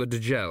kings along the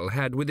Djel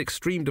had, with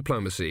extreme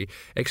diplomacy,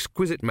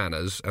 exquisite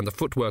manners, and the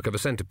footwork of a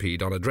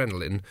centipede on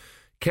adrenaline,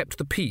 kept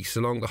the peace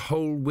along the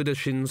whole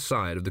Widdershin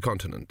side of the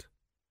continent.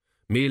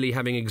 Merely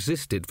having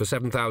existed for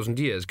 7,000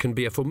 years can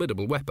be a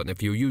formidable weapon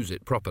if you use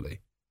it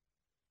properly.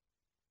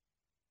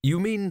 You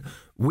mean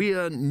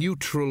we're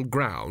neutral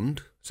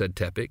ground? Said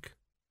Teppic.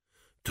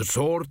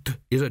 Tsort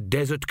is a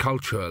desert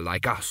culture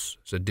like us,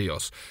 said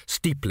Dios,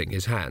 steepling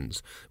his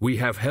hands. We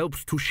have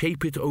helped to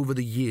shape it over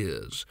the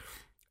years.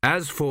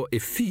 As for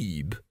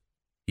Ephebe,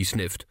 he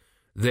sniffed,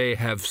 they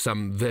have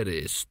some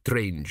very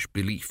strange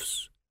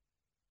beliefs.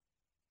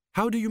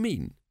 How do you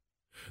mean?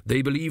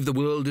 They believe the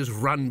world is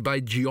run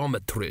by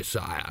geometry,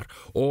 sire.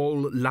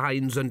 All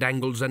lines and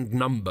angles and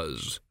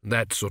numbers.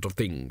 That sort of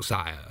thing,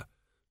 sire.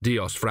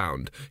 Dios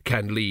frowned,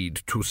 can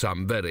lead to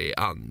some very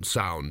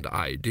unsound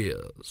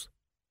ideas.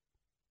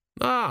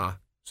 Ah,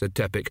 said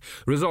Teppic,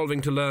 resolving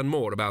to learn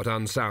more about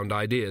unsound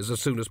ideas as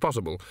soon as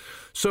possible.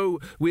 So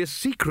we're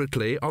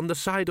secretly on the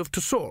side of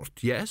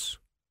Tsort, yes?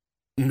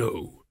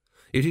 No.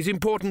 It is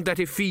important that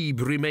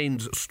Ephebe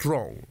remains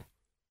strong.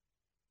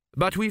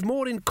 But we've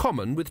more in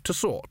common with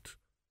Tsort.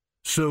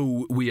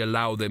 So we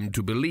allow them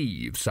to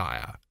believe,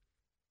 sire.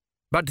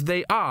 But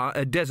they are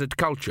a desert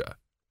culture.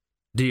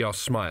 Dios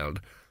smiled.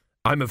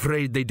 I'm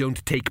afraid they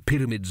don't take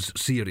pyramids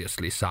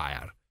seriously,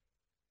 sire.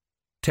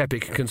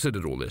 Teppic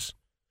considered all this.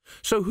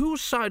 So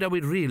whose side are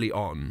we really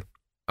on?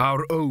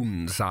 Our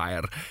own,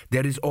 sire.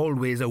 There is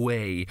always a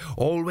way.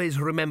 Always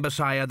remember,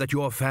 sire, that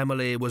your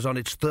family was on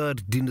its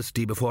 3rd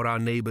dynasty before our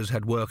neighbours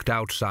had worked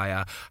out,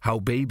 sire, how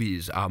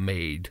babies are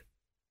made.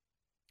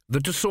 The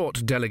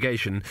Tsort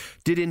delegation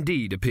did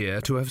indeed appear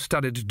to have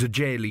studied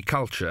Djeli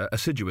culture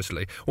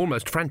assiduously,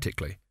 almost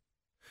frantically.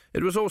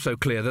 It was also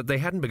clear that they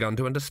hadn't begun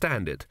to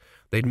understand it.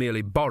 They'd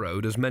merely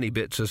borrowed as many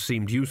bits as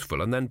seemed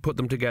useful and then put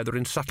them together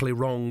in subtly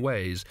wrong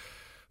ways.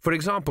 For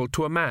example,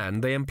 to a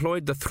man, they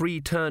employed the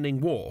 3-turning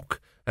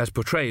walk, as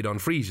portrayed on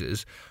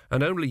friezes,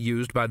 and only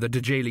used by the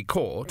Djeli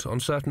court on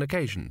certain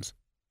occasions.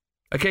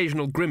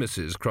 Occasional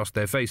grimaces crossed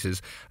their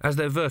faces as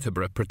their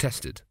vertebrae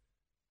protested.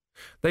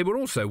 They were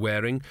also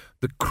wearing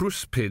the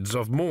cruspids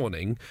of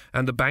mourning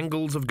and the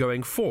bangles of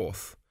going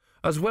forth,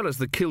 as well as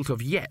the kilt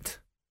of Yet,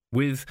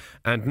 with,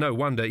 and no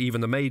wonder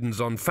even the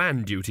maidens on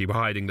fan duty were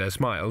hiding their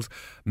smiles,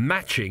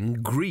 matching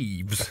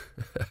greaves.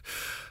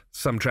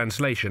 Some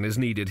translation is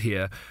needed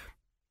here.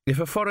 If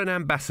a foreign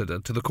ambassador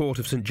to the court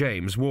of St.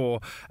 James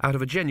wore, out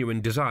of a genuine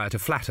desire to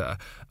flatter,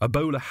 a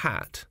bowler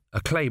hat,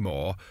 a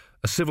claymore,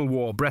 a Civil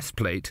War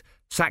breastplate,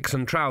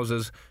 Saxon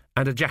trousers,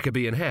 and a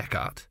Jacobean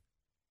haircut,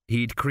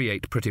 he'd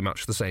create pretty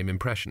much the same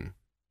impression.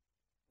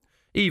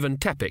 Even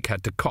Teppic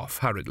had to cough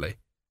hurriedly.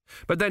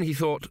 But then he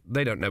thought,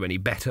 they don't know any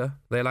better,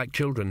 they're like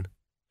children.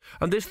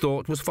 And this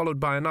thought was followed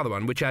by another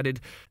one which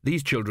added,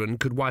 these children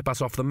could wipe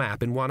us off the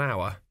map in 1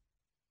 hour.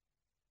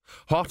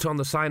 Hot on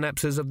the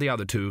synapses of the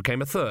other two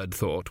came a third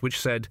thought, which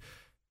said,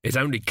 it's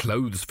only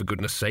clothes, for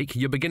goodness sake,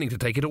 you're beginning to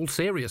take it all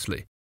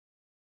seriously.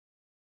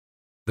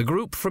 The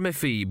group from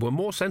Ephebe were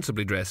more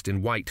sensibly dressed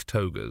in white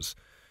togas.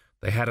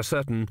 They had a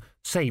certain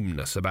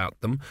sameness about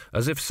them,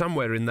 as if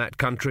somewhere in that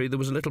country there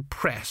was a little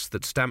press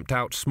that stamped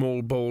out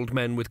small bald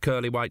men with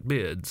curly white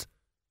beards.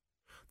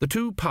 The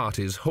two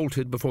parties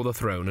halted before the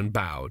throne and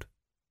bowed.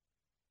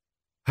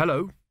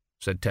 "Hello,"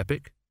 said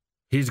Teppic.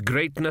 "His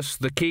Greatness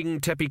the King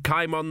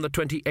Teppic-Aimon the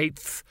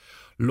 28th,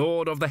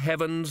 Lord of the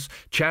Heavens,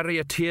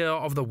 Charioteer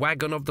of the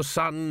Wagon of the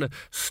Sun,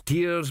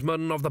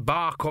 Steersman of the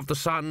Bark of the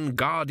Sun,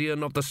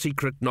 Guardian of the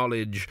Secret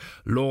Knowledge,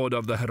 Lord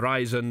of the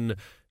Horizon,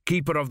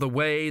 Keeper of the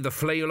Way, the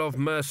Flail of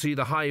Mercy,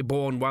 the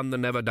High-born One, the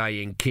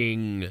Never-Dying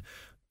King,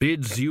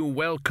 bids you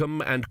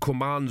welcome and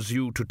commands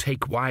you to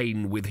take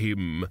wine with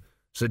him,"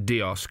 said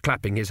Dios,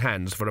 clapping his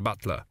hands for a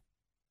butler.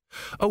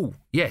 "Oh,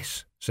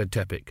 yes," said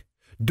Teppic.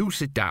 "Do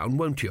sit down,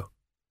 won't you?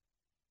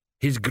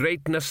 His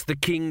Greatness the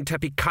King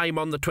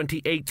Teppic-Aimon the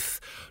 28th,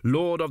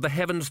 Lord of the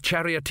Heavens,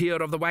 Charioteer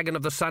of the Wagon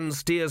of the Sun,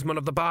 Steersman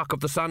of the Bark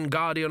of the Sun,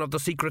 Guardian of the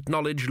Secret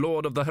Knowledge,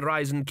 Lord of the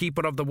Horizon,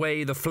 Keeper of the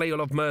Way, the Flail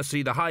of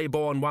Mercy, the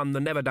High-born One, the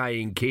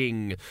Never-Dying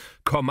King,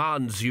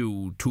 commands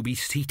you to be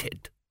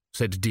seated,"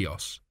 said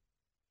Dios.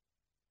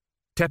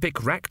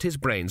 Teppic racked his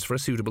brains for a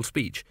suitable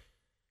speech.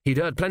 He'd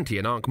heard plenty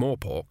in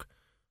Ankh-Morpork.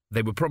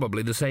 They were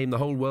probably the same the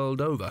whole world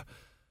over.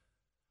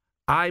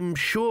 "I'm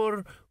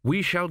sure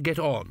we shall get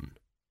on.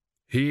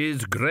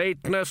 His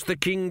Greatness the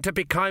King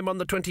Teppic-Aimon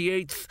the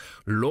 28th,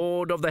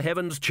 Lord of the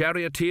Heavens,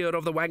 Charioteer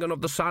of the Wagon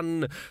of the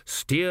Sun,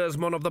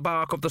 Steersman of the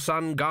Bark of the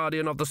Sun,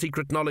 Guardian of the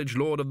Secret Knowledge,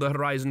 Lord of the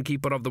Horizon,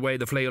 Keeper of the Way,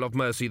 the Flail of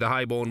Mercy, the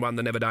High-born One,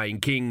 the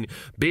Never-Dying King,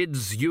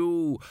 bids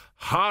you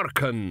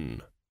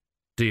hearken,"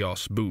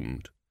 Dios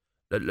boomed.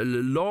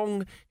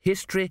 "Long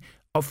history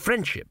of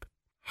friendship.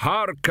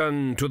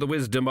 Hearken to the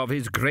wisdom of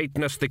His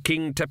Greatness the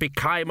King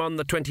Teppic-Aimon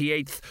the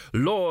 28th,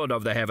 Lord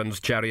of the Heavens,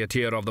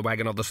 Charioteer of the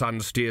Wagon of the Sun,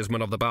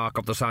 Steersman of the Bark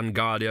of the Sun,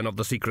 Guardian of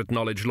the Secret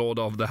Knowledge, Lord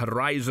of the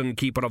Horizon,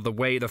 Keeper of the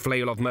Way, the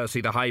Flail of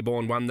Mercy, the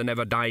High-born One, the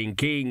Never-Dying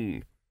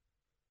King."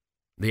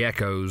 The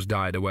echoes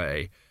died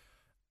away.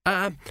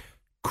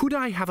 Could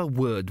I have a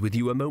word with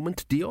you a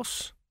moment,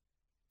 Dios?"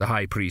 The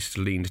High Priest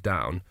leaned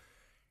down.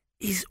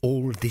 "Is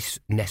all this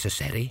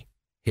necessary?"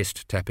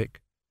 hissed Teppic.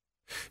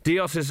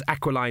 Dios's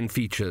aquiline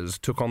features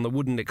took on the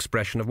wooden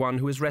expression of one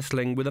who is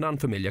wrestling with an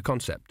unfamiliar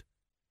concept.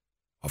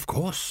 "Of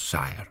course,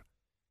 sire.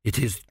 It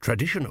is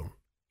traditional,"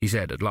 he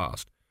said at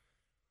last.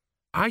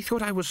 "I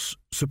thought I was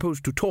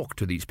supposed to talk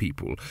to these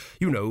people,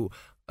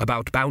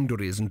 about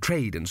boundaries and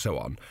trade and so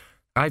on.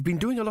 I've been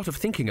doing a lot of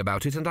thinking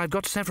about it, and I've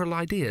got several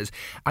ideas.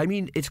 I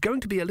mean, it's going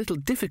to be a little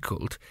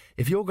difficult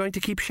if you're going to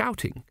keep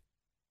shouting."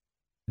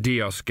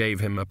 Dios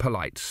gave him a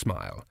polite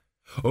smile.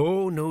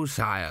 "Oh, no,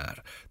 sire.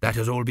 That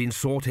has all been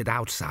sorted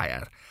out,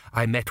 sire.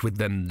 I met with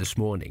them this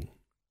morning."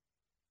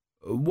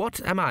 "What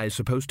am I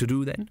supposed to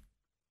do, then?"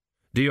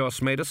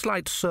 Dios made a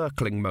slight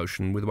circling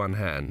motion with one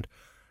hand.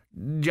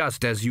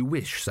 "Just as you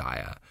wish,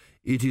 sire.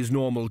 It is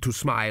normal to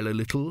smile a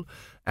little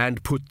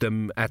and put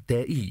them at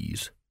their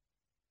ease."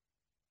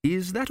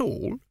 "Is that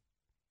all?"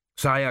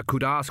 "Sire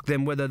could ask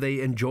them whether they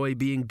enjoy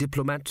being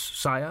diplomats,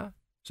 sire,"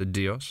 said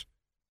Dios.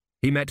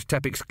 He met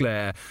Teppic's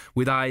glare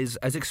with eyes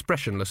as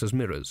expressionless as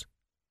mirrors.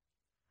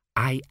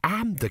 "I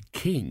am the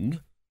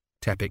king,"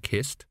 Teppic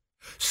hissed.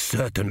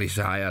 "Certainly,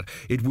 sire.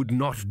 It would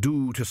not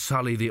do to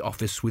sully the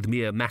office with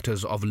mere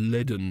matters of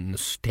leaden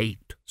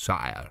state,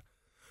 sire.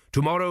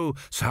 Tomorrow,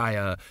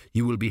 sire,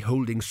 you will be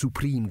holding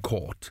Supreme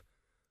Court.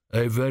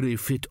 A very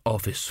fit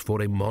office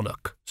for a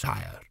monarch,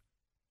 sire."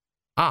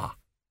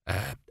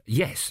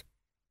 Yes."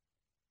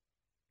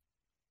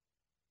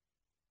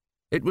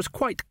 It was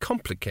quite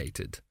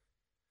complicated.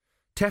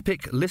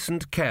 Teppic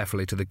listened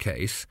carefully to the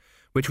case,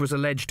 which was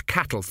alleged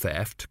cattle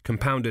theft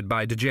compounded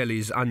by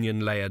Djeli's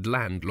onion-layered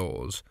land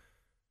laws.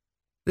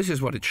 This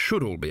is what it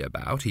should all be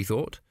about, he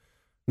thought.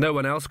 No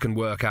one else can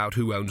work out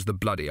who owns the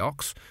bloody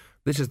ox.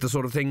 This is the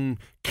sort of thing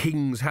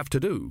kings have to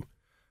do.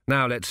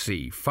 Now, let's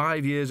see.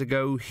 5 years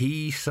ago,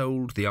 he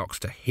sold the ox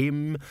to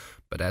him,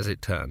 but as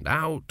it turned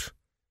out...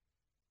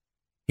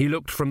 He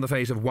looked from the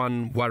face of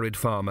one worried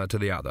farmer to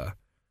the other.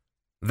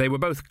 They were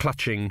both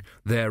clutching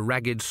their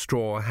ragged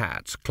straw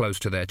hats close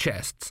to their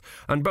chests,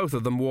 and both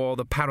of them wore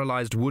the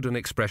paralysed wooden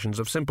expressions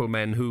of simple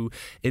men who,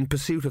 in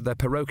pursuit of their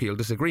parochial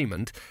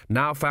disagreement,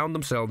 now found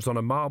themselves on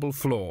a marble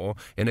floor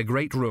in a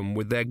great room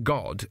with their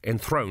god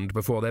enthroned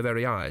before their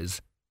very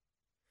eyes.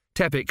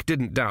 Teppic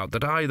didn't doubt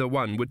that either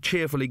one would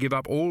cheerfully give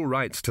up all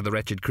rights to the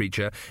wretched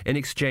creature in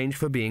exchange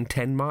for being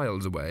 10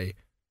 miles away.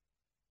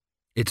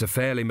 It's a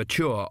fairly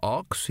mature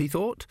ox, he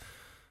thought.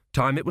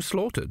 Time it was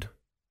slaughtered.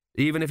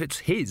 Even if it's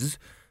his,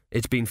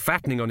 it's been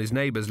fattening on his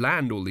neighbour's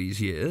land all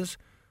these years.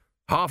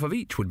 Half of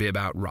each would be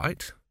about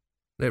right.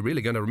 They're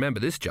really going to remember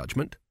this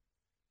judgment.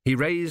 He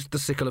raised the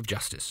sickle of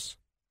justice.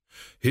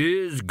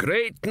 His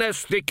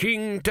Greatness the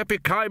King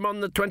Teppic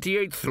the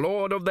 28th,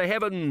 Lord of the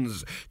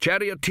Heavens,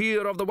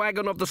 Charioteer of the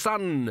Wagon of the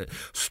Sun,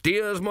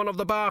 Steersman of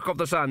the Bark of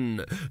the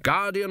Sun,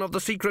 Guardian of the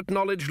Secret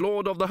Knowledge,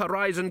 Lord of the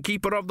Horizon,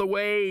 Keeper of the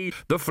Way,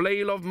 the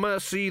Flail of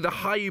Mercy, the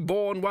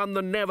High-born One,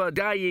 the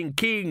Never-dying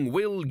King,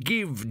 will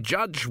give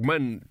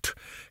judgment.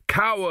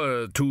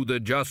 Cower to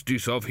the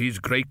justice of His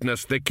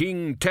Greatness the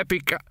King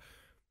Teppic.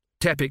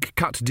 Teppic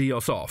cut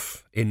Dios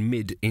off in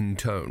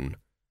mid-intone.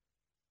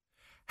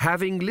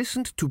 Having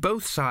listened to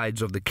both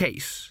sides of the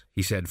case,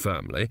 he said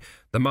firmly,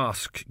 the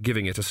mask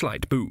giving it a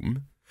slight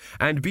boom,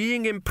 and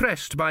being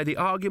impressed by the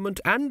argument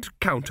and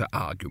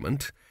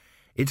counter-argument,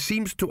 it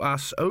seems to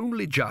us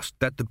only just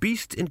that the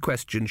beast in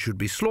question should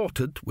be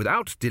slaughtered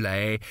without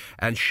delay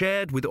and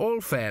shared with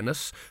all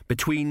fairness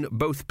between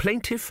both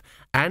plaintiff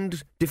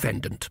and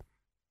defendant.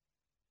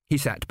 He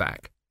sat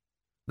back.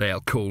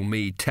 They'll call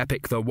me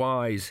Teppic the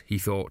Wise, he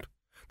thought.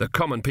 The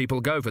common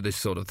people go for this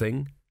sort of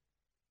thing.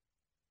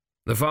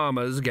 The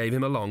farmers gave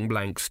him a long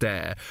blank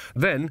stare.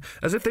 Then,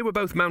 as if they were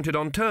both mounted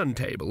on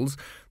turntables,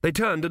 they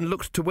turned and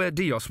looked to where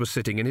Dios was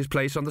sitting in his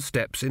place on the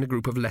steps in a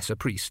group of lesser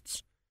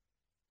priests.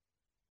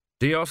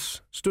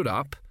 Dios stood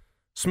up,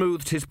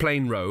 smoothed his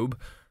plain robe,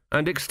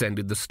 and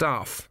extended the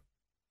staff.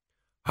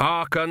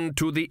 Hearken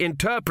to the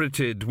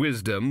interpreted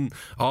wisdom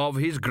of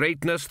His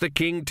Greatness the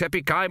King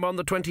Teppic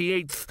the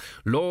 28th,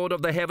 Lord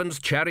of the Heavens,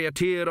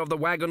 Charioteer of the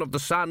Wagon of the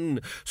Sun,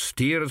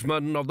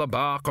 Steersman of the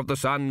Bark of the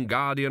Sun,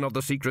 Guardian of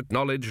the Secret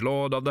Knowledge,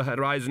 Lord of the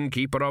Horizon,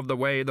 Keeper of the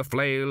Way, the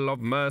Flail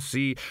of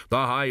Mercy,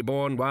 the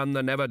High-born One,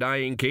 the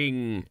Never-dying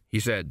King, he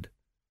said.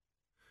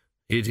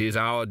 It is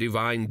our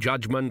divine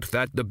judgment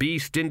that the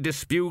beast in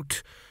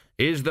dispute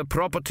is the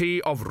property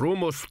of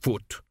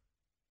Rumusfoot.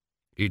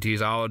 It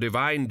is our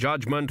divine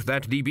judgment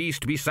that the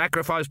beast be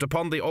sacrificed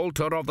upon the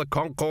altar of the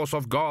concourse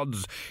of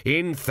gods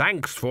in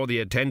thanks for the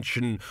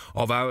attention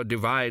of our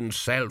divine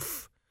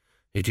self.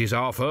 It is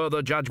our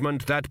further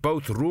judgment that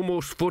both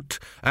Rumusfoot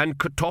and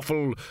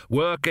Ktoffel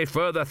work a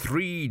further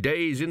 3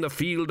 days in the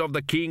field of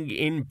the king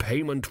in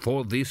payment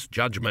for this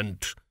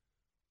judgment.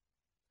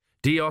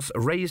 Dios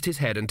raised his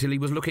head until he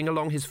was looking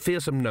along his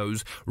fearsome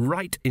nose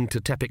right into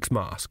Teppic's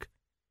mask.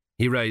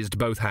 He raised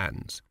both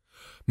hands.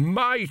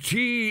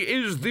 Mighty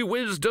is the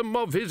wisdom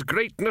of His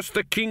Greatness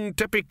the King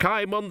Teppic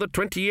the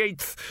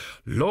 28th,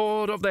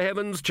 Lord of the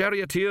Heavens,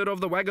 Charioteer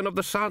of the Wagon of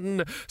the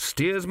Sun,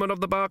 Steersman of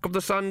the Bark of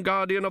the Sun,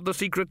 Guardian of the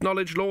Secret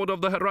Knowledge, Lord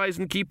of the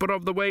Horizon, Keeper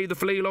of the Way, the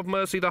Flail of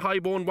Mercy, the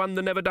High-born One,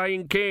 the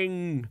Never-dying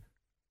King.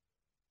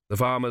 The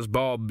farmers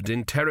bobbed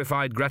in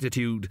terrified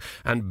gratitude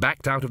and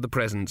backed out of the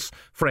presence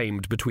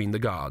framed between the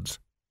guards.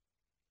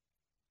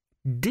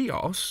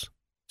 Dios,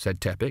 said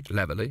Teppic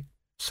levelly.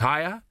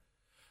 Sire?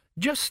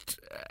 Just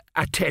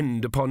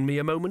attend upon me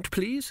a moment,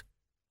 please.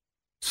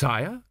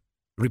 Sire?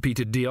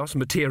 Repeated Dios,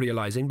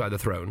 materializing by the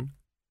throne.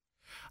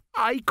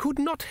 I could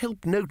not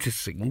help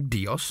noticing,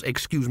 Dios,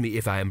 excuse me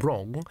if I am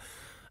wrong,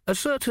 a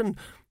certain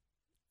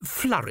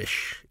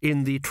flourish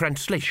in the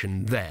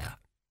translation there.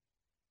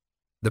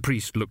 The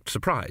priest looked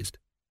surprised.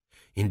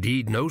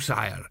 Indeed, no,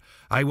 sire.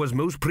 I was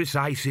most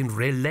precise in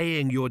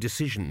relaying your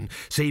decision,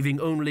 saving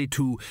only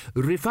to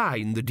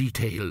refine the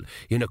detail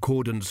in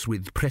accordance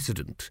with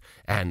precedent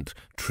and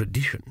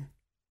tradition.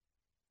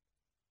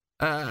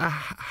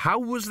 How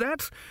was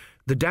that?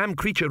 The damned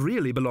creature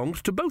really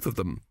belonged to both of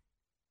them.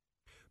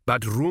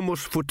 But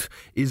Rumusfoot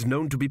is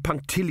known to be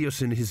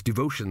punctilious in his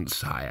devotions,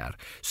 sire,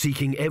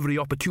 seeking every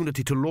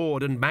opportunity to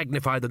laud and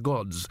magnify the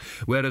gods,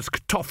 whereas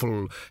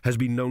Ktoffel has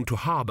been known to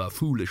harbour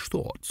foolish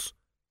thoughts.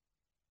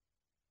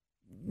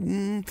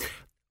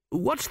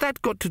 What's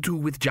that got to do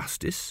with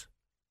justice?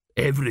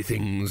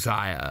 Everything,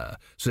 sire,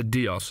 said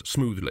Dios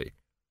smoothly.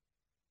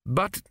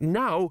 But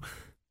now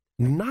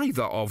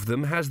neither of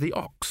them has the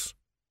ox.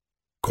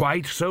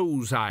 Quite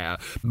so, sire,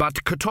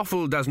 but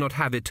Ktoffel does not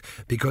have it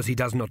because he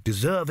does not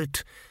deserve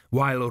it,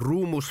 while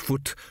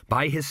Rumusfoot,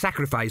 by his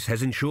sacrifice,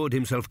 has ensured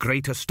himself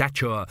greater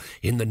stature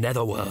in the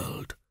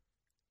netherworld.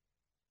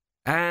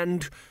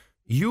 And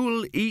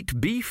you'll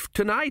eat beef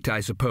tonight, I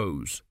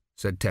suppose,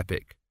 said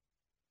Teppic.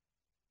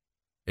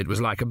 It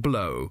was like a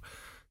blow.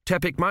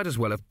 Teppic might as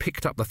well have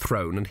picked up the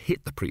throne and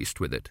hit the priest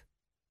with it.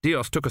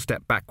 Dios took a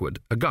step backward,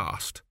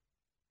 aghast,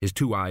 his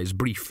 2 eyes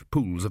brief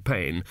pools of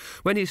pain.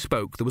 When he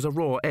spoke, there was a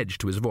raw edge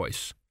to his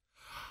voice.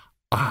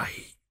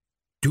 I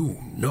do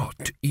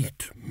not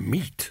eat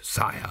meat,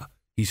 sire,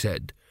 he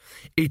said.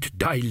 It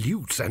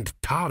dilutes and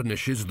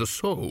tarnishes the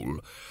soul.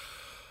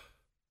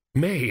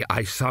 May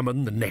I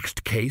summon the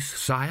next case,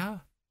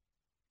 sire?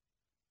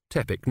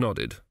 Teppic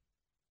nodded.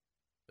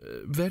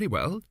 Very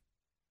well.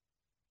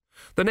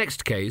 The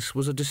next case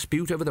was a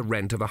dispute over the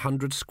rent of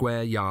 100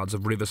 square yards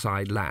of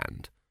riverside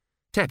land.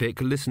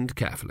 Teppic listened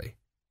carefully.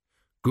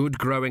 Good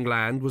growing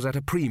land was at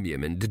a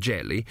premium in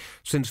Djelibeybi,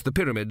 since the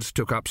pyramids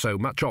took up so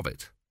much of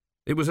it.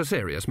 It was a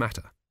serious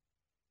matter.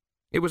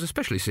 It was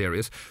especially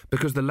serious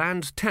because the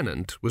land's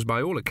tenant was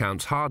by all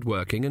accounts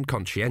hard-working and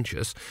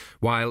conscientious,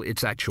 while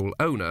its actual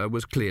owner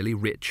was clearly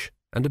rich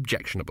and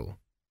objectionable.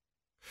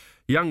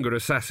 Younger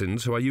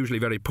assassins, who are usually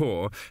very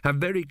poor, have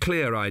very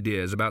clear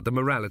ideas about the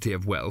morality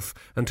of wealth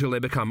until they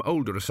become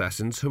older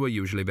assassins who are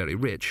usually very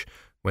rich,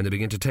 when they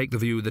begin to take the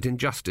view that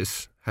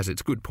injustice has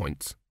its good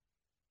points.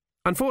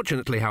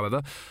 Unfortunately,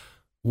 however,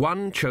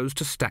 one chose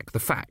to stack the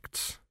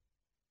facts.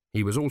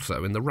 He was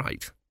also in the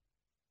right.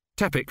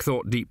 Teppic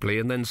thought deeply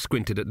and then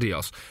squinted at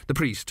Dios. The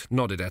priest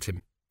nodded at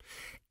him.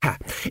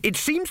 "It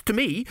seems to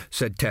me,"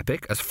 said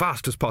Teppic, as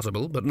fast as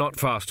possible, but not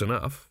fast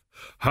enough,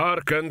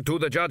 "hearken to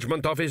the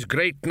judgment of his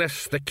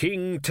greatness, the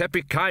King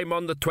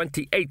Teppic-Aimon the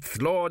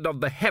 28th, Lord of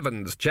the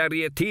Heavens,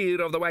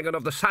 charioteer of the wagon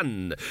of the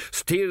sun,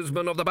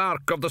 steersman of the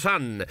bark of the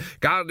sun,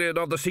 guardian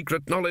of the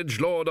secret knowledge,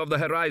 Lord of the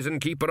horizon,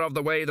 keeper of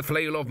the way, the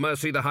flail of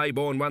mercy, the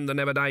high-born one, the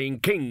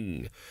never-dying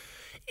King."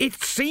 "It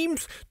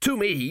seems to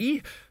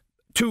me,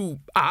 to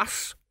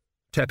us,"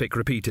 Teppic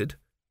repeated,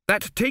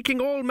 "that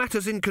taking all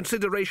matters in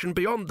consideration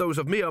beyond those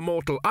of mere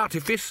mortal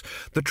artifice,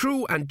 the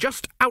true and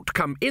just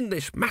outcome in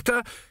this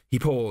matter—" He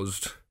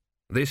paused.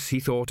 This,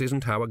 he thought,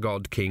 isn't how a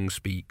god-king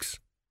speaks.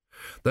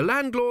 "The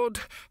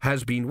landlord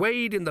has been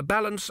weighed in the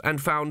balance and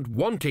found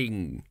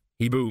wanting,"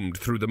 he boomed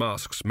through the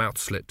mask's mouth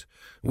slit.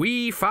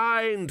 "We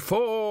find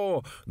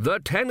for the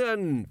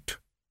tenant."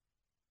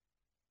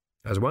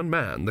 As one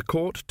man, the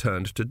court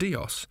turned to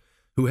Dios,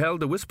 who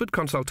held a whispered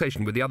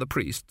consultation with the other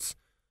priests,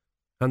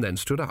 and then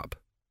stood up.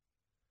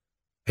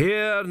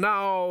 "Hear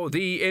now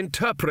the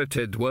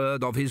interpreted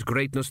word of his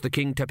greatness the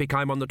King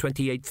Teppic-Aimon the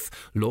 28th,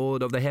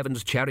 Lord of the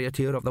Heavens,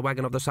 charioteer of the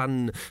wagon of the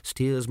sun,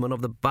 steersman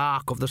of the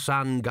bark of the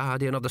sun,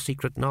 guardian of the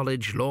secret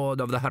knowledge, Lord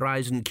of the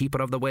horizon,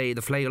 keeper of the way,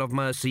 the flail of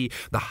mercy,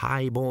 the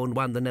high-born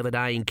one, the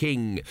never-dying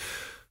King.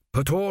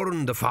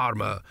 Patorn the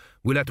farmer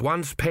will at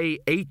once pay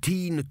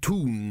 18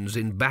 tunes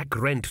in back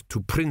rent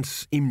to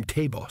Prince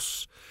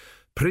Imtebos.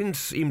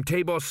 Prince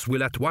Imtebos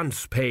will at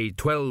once pay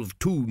 12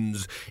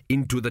 tunes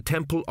into the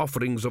temple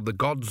offerings of the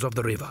gods of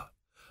the river.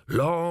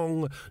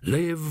 Long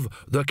live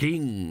the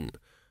king!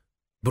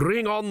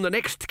 Bring on the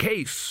next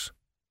case!"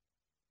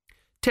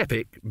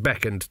 Teppic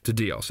beckoned to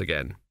Dios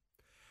again.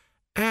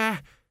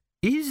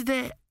 Is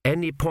there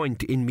any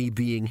point in me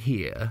being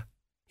here?"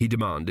 he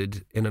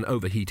demanded in an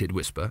overheated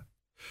whisper.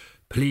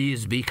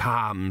 "Please be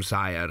calm,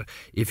 sire.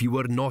 If you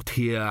were not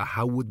here,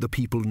 how would the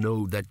people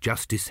know that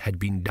justice had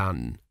been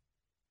done?"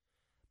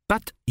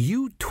 "But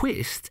you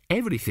twist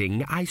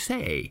everything I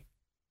say."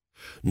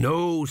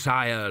 "No,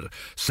 sire.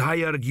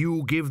 Sire,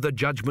 you give the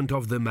judgment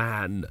of the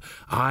man.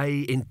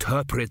 I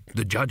interpret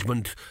the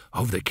judgment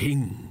of the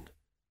king."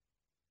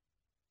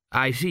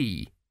 "I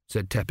see,"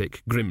 said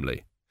Teppic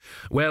grimly.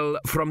 "Well,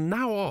 from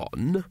now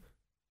on—"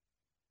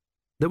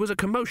 There was a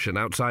commotion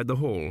outside the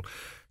hall.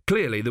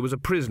 Clearly there was a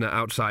prisoner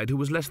outside who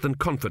was less than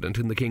confident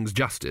in the king's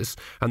justice,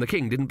 and the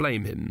king didn't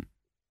blame him.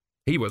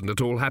 He wasn't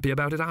at all happy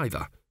about it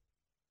either.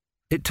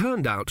 It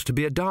turned out to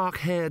be a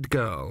dark-haired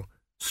girl,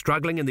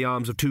 struggling in the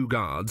arms of 2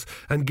 guards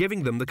and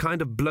giving them the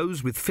kind of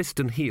blows with fist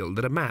and heel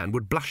that a man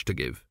would blush to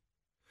give.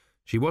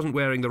 She wasn't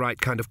wearing the right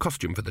kind of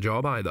costume for the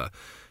job either.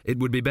 It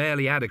would be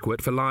barely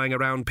adequate for lying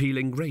around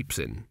peeling grapes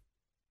in.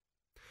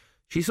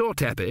 She saw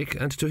Teppic,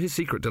 and to his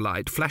secret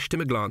delight flashed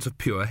him a glance of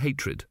pure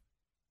hatred.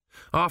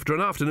 After an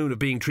afternoon of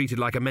being treated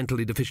like a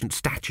mentally deficient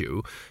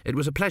statue, it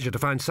was a pleasure to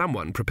find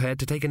someone prepared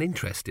to take an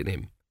interest in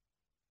him.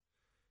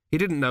 He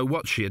didn't know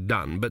what she had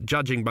done, but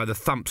judging by the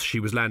thumps she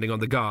was landing on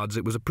the guards,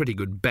 it was a pretty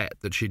good bet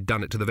that she'd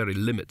done it to the very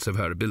limits of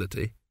her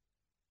ability.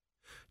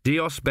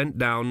 Dios bent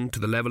down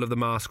to the level of the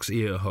mask's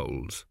ear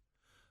holes.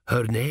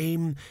 "Her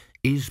name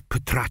is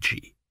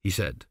Patrachi," he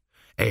said,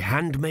 "a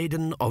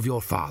handmaiden of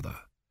your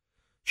father.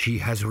 She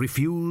has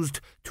refused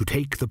to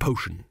take the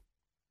potion."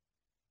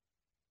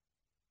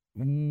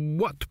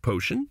 "What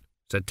potion?"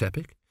 said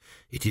Teppic.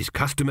 "It is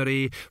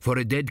customary for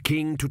a dead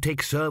king to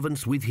take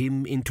servants with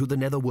him into the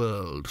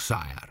netherworld,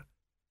 sire."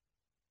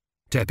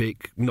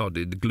 Teppic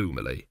nodded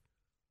gloomily.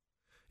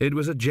 It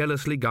was a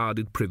jealously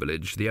guarded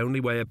privilege, the only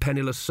way a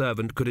penniless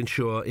servant could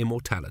ensure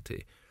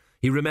immortality.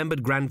 He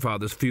remembered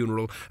grandfather's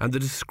funeral and the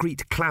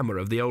discreet clamour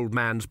of the old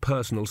man's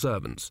personal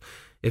servants.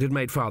 It had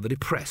made father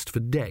depressed for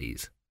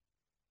days.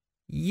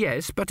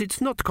 "Yes, but it's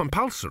not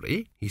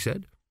compulsory," he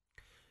said.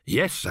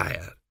 "Yes,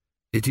 sire.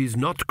 It is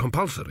not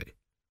compulsory."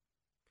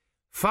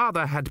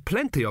 "Father had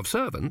plenty of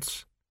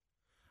servants."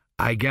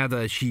 "I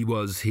gather she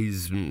was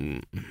his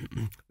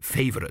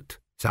favourite,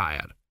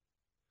 sire."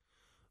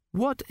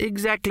 "What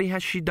exactly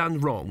has she done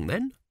wrong,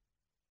 then?"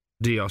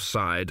 Dios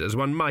sighed, as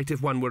one might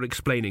if one were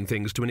explaining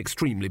things to an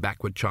extremely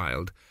backward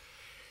child.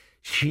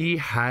 "She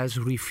has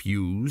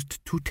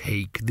refused to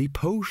take the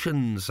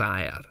potion,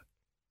 sire."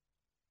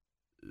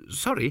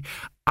 "Sorry,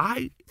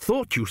 I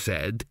thought you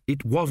said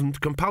it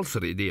wasn't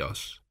compulsory,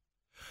 Dios."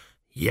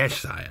 "Yes,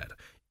 sire.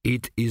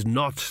 It is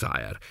not,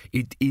 sire.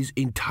 It is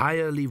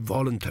entirely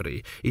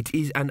voluntary. It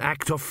is an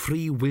act of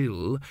free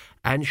will,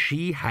 and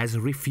she has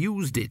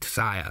refused it,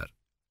 sire."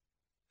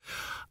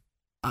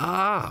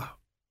 "Ah,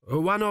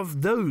 one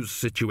of those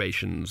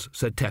situations,"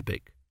 said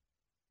Teppic.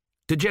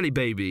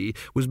 Djelibeybi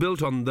was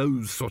built on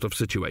those sort of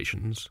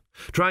situations.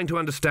 Trying to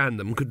understand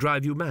them could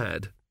drive you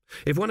mad.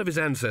 If one of his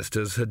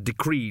ancestors had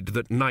decreed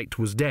that night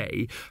was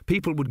day,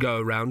 people would go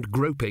around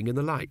groping in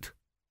the light.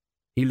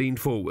 He leaned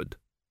forward.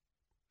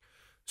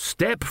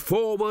 "Step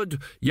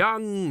forward,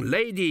 young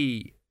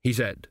lady," he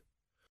said.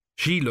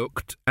 She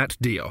looked at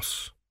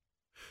Dios.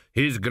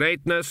 "His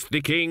Greatness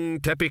the King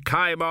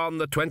Teppic on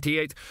the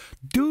 28th.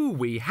 "Do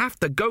we have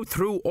to go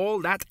through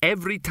all that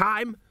every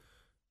time?"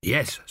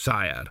 "Yes,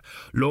 sire.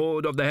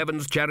 Lord of the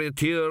heavens,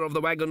 charioteer of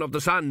the wagon of the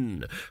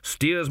sun,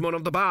 steersman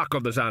of the bark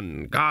of the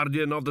sun,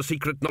 guardian of the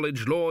secret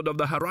knowledge, lord of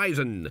the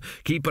horizon,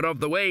 keeper of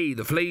the way,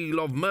 the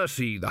flail of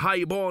mercy, the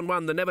high-born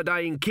one, the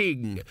never-dying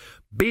king,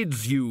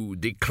 bids you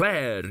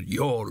declare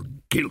your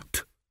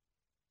guilt."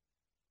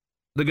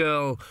 The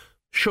girl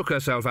shook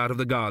herself out of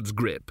the guard's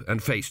grip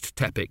and faced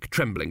Teppic,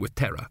 trembling with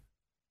terror.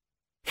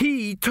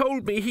 "He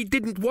told me he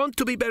didn't want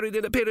to be buried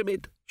in a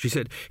pyramid," she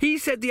said. "He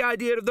said the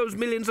idea of those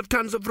millions of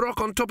tons of rock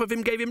on top of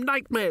him gave him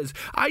nightmares.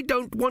 I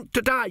don't want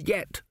to die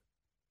yet."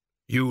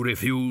 "You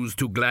refuse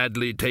to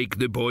gladly take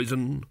the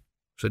poison?"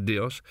 said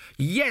Dios.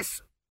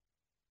 "Yes."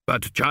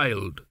 "But,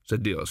 child,"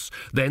 said Dios,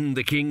 "then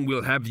the king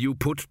will have you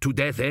put to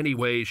death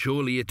anyway.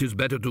 Surely it is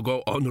better to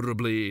go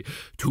honourably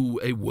to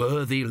a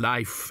worthy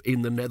life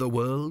in the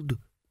netherworld."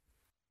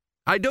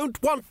 "I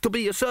don't want to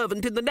be a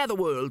servant in the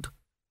netherworld."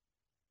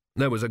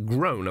 There was a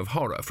groan of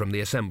horror from the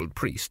assembled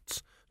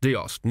priests.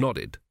 Dios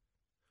nodded.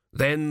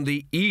 "Then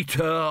the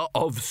Eater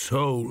of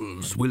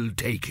Souls will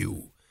take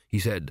you," he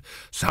said.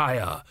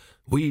 "Sire,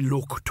 we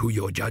look to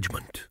your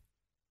judgment."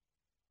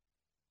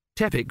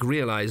 Teppic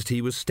realized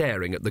he was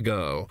staring at the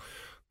girl.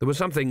 There was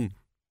something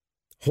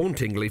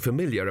hauntingly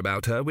familiar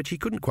about her which he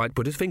couldn't quite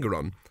put his finger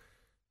on.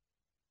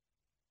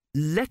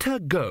 "Let her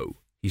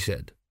go," he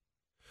said.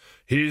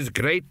 "His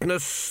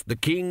Greatness, the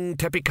King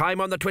Teppic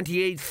on the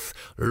 28th,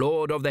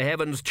 Lord of the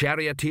heavens,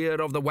 charioteer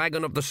of the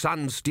wagon of the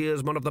sun,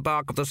 steersman of the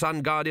bark of the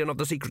sun, guardian of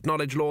the secret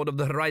knowledge, lord of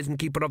the horizon,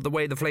 keeper of the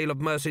way, the flail of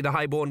mercy, the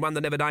high-born one,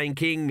 the never-dying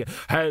king,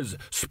 has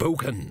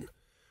spoken.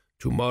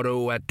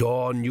 Tomorrow at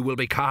dawn you will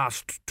be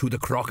cast to the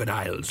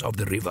crocodiles of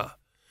the river.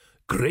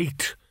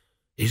 Great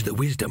is the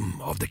wisdom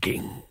of the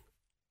king."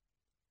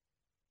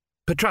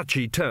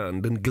 Pratchett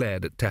turned and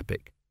glared at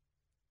Teppic.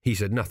 He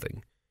said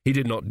nothing. He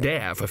did not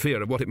dare for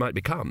fear of what it might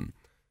become.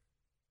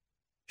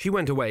 She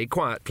went away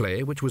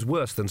quietly, which was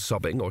worse than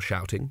sobbing or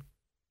shouting.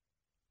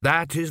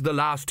 "That is the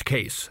last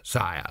case,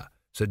 sire,"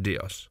 said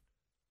Dios.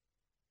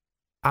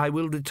 "I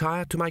will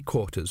retire to my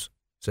quarters,"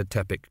 said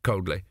Teppic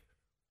coldly.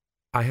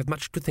 "I have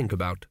much to think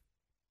about."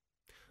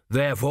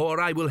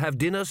 "Therefore I will have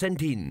dinner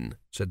sent in,"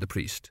 said the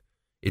priest.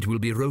 "It will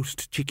be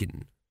roast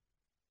chicken."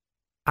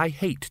 "I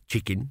hate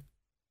chicken."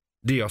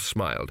 Dios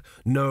smiled.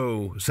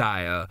 "No,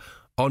 sire.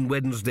 On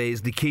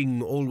Wednesdays the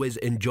king always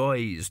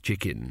enjoys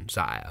chicken,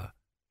 sire."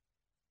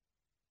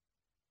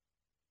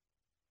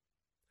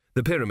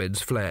 The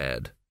pyramids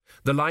flared.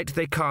 The light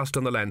they cast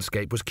on the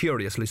landscape was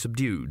curiously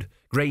subdued,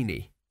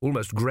 grainy,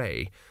 almost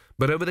grey,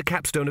 but over the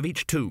capstone of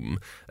each tomb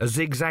a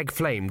zigzag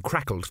flame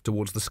crackled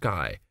towards the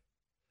sky.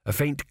 A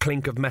faint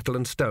clink of metal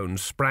and stone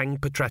sprang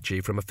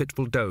Pratchett from a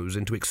fitful doze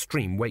into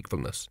extreme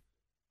wakefulness.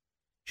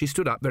 She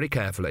stood up very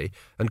carefully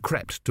and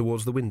crept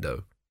towards the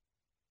window.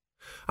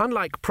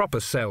 Unlike proper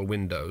cell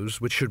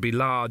windows, which should be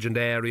large and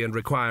airy and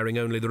requiring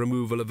only the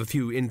removal of a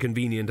few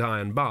inconvenient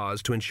iron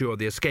bars to ensure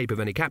the escape of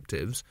any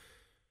captives,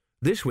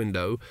 this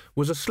window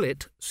was a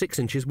slit 6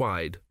 inches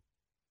wide.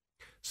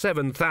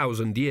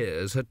 7,000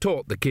 years had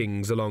taught the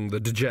kings along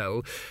the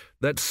Djel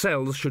that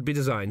cells should be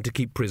designed to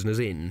keep prisoners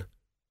in.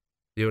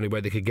 The only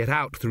way they could get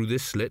out through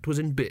this slit was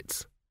in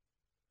bits.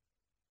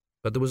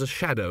 But there was a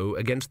shadow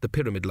against the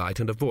pyramid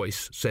light, and a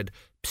voice said,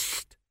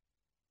 "Psst."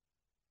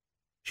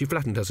 She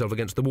flattened herself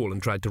against the wall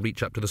and tried to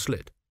reach up to the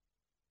slit.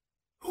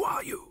 "Who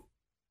are you?"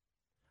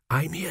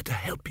 "I'm here to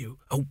help you."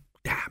 "Oh,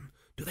 damn.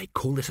 Do they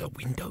call this a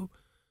window?"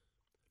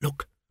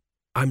 "Look,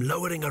 I'm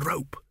lowering a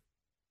rope."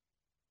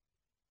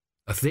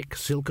 A thick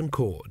silken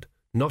cord,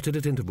 knotted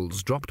at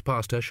intervals, dropped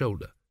past her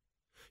shoulder.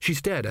 She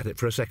stared at it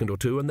for a second or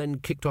two and then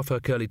kicked off her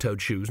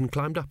curly-toed shoes and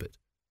climbed up it.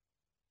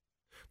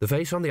 The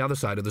face on the other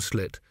side of the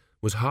slit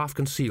was half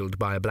concealed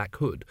by a black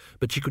hood,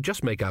 but she could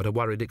just make out a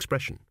worried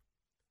expression.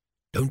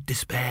 "Don't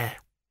despair,"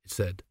 it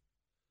said.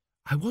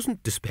 "I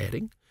wasn't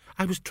despairing.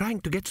 I was trying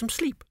to get some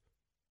sleep."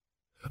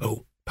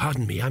 "Oh,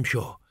 pardon me, I'm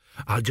sure.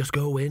 I'll just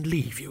go away and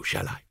leave you,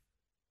 shall I?"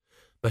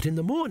 "But in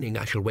the morning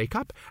I shall wake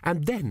up,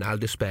 and then I'll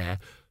despair.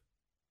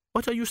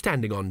 What are you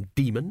standing on,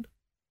 demon?"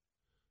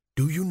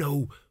 "Do you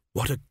know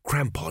what a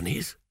crampon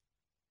is?"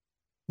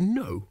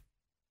 "No."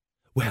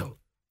 "Well,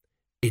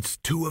 it's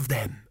 2 of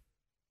them."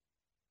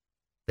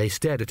 They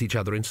stared at each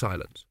other in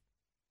silence.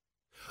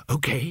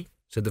 "Okay,"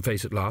 said the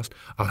face at last.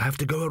 "I'll have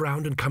to go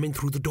around and come in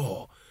through the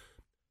door.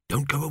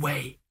 Don't go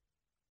away."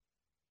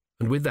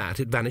 And with that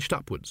it vanished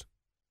upwards.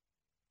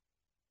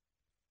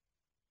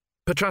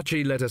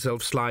 Pratchett let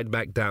herself slide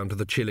back down to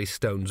the chilly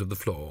stones of the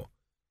floor.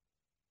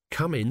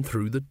 Come in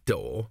through the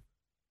door?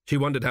 She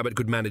wondered how it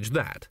could manage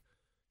that.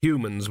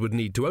 Humans would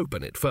need to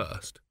open it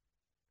first.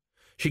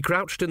 She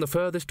crouched in the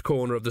furthest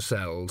corner of the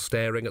cell,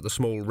 staring at the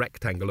small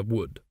rectangle of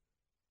wood.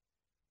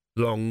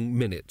 Long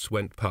minutes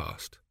went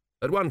past.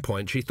 At one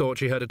point she thought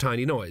she heard a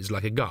tiny noise,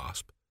 like a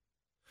gasp.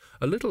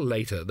 A little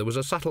later there was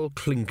a subtle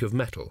clink of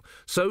metal,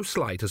 so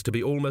slight as to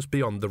be almost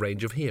beyond the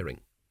range of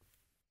hearing.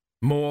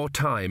 More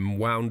time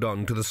wound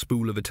on to the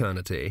spool of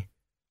eternity,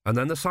 and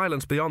then the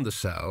silence beyond the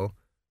cell,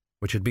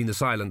 which had been the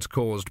silence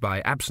caused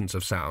by absence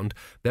of sound,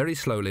 very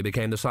slowly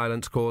became the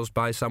silence caused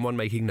by someone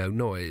making no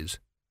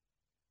noise.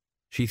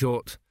 She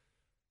thought,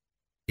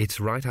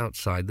 "It's right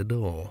outside the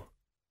door."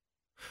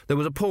 There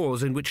was a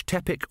pause in which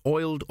Teppic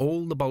oiled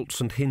all the bolts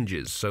and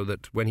hinges so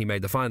that when he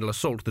made the final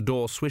assault the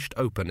door swished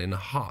open in a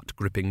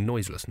heart-gripping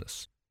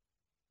noiselessness.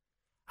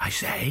 "I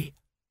say,"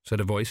 said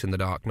a voice in the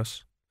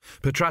darkness.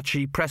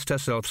 Pratchett pressed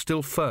herself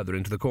still further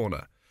into the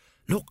corner.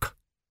 "Look,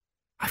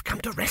 I've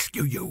come to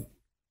rescue you."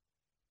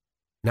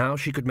 Now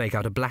she could make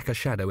out a blacker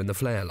shadow in the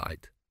flare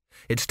light.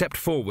 It stepped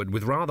forward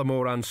with rather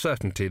more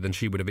uncertainty than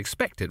she would have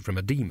expected from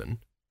a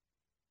demon.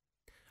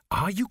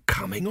 "Are you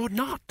coming or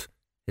not?"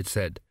 it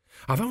said.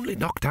 "I've only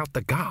knocked out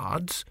the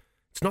guards.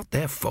 It's not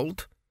their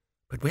fault,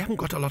 but we haven't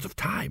got a lot of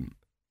time."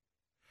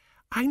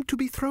 "I'm to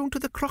be thrown to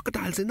the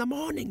crocodiles in the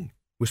morning,"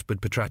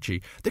 whispered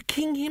Pratchett. "The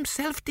king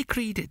himself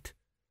decreed it."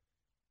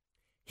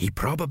 "He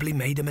probably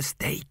made a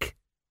mistake."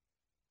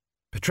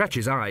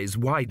 Pratchett's eyes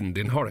widened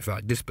in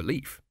horrified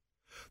disbelief.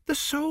 "The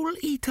Soul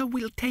Eater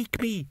will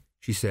take me,"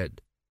 she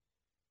said.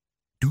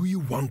 "Do you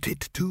want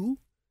it to?"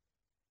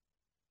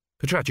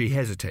 Pratchett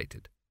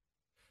hesitated.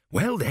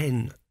 "Well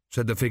then,"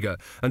 said the figure,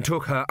 and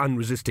took her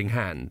unresisting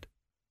hand.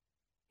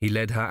 He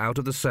led her out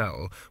of the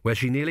cell, where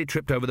she nearly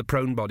tripped over the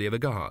prone body of a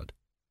guard.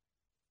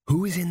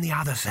 "Who is in the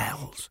other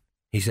cells?"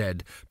 he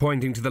said,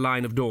 pointing to the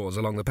line of doors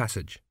along the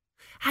passage.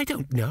 "I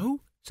don't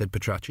know," said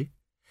Pratchett.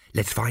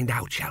 "Let's find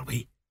out, shall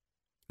we?"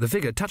 The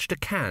figure touched a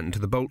can to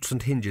the bolts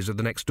and hinges of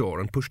the next door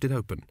and pushed it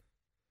open.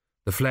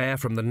 The flare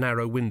from the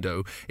narrow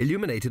window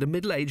illuminated a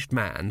middle-aged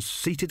man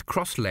seated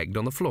cross-legged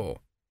on the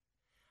floor.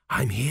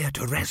 "I'm here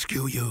to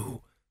rescue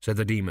you," said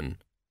the demon.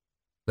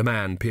 The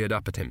man peered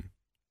up at him.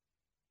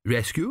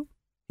 "Rescue?"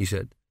 he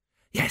said.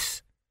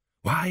 "Yes.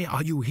 Why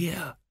are you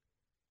here?"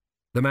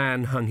 The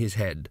man hung his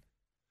head.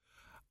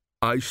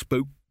 "I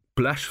spoke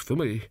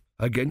blasphemy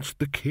against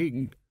the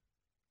king."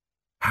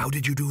 "How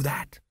did you do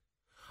that?"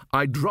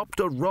 "I dropped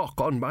a rock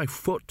on my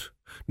foot.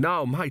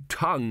 Now my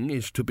tongue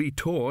is to be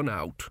torn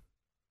out."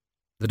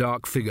 The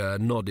dark figure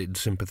nodded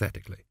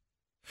sympathetically.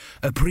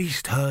 "A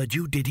priest heard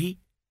you, did he?"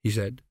 he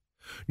said.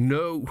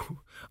 "No,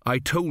 I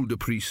told a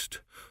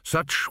priest.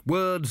 Such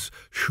words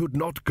should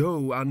not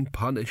go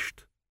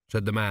unpunished,"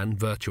 said the man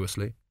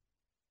virtuously.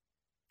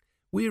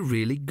 "We're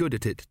really good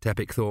at it,"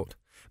 Teppic thought.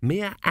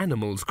 "Mere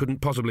animals couldn't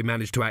possibly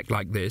manage to act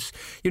like this.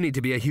 You need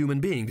to be a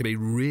human being to be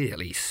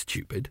really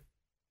stupid."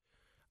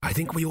 "I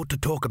think we ought to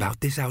talk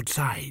about this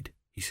outside,"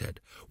 he said.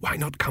 "Why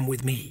not come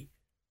with me?"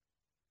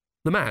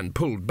 The man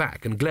pulled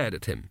back and glared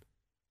at him.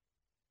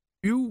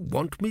 "You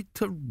want me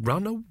to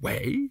run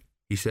away?"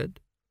 he said.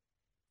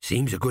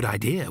 "Seems a good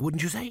idea,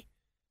 wouldn't you say?"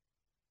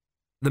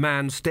 The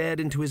man stared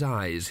into his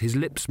eyes, his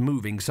lips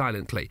moving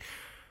silently.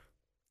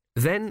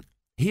 Then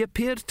he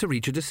appeared to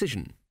reach a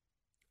decision.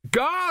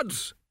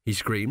 "Guards!" he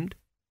screamed.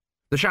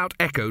 The shout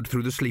echoed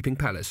through the sleeping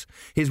palace.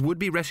 His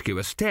would-be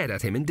rescuer stared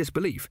at him in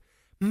disbelief.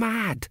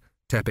 "Mad!"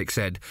 Teppic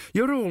said.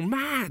 "You're all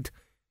mad!"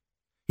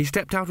 He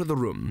stepped out of the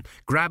room,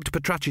 grabbed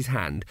Pratchett's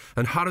hand,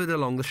 and hurried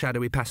along the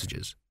shadowy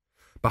passages.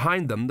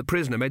 Behind them, the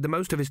prisoner made the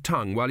most of his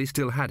tongue while he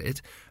still had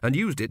it, and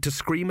used it to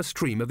scream a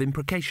stream of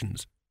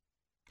imprecations.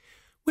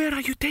 "Where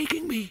are you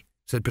taking me?"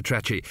 said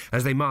Pratchett,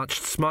 as they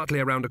marched smartly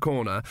around a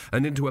corner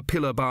and into a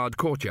pillar-barred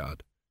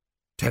courtyard.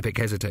 Teppic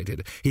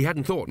hesitated. He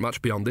hadn't thought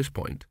much beyond this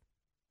point.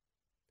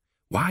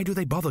 "Why do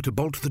they bother to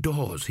bolt the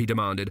doors?" he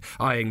demanded,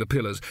 eyeing the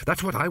pillars.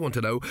 "That's what I want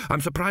to know. I'm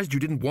surprised you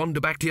didn't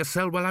wander back to your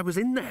cell while I was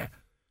in there."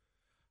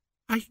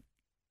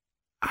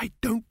 I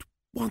don't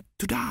want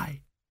to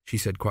die," she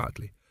said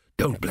quietly.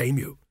 "Don't blame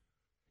you."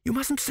 "You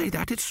mustn't say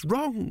that. It's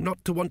wrong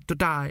not to want to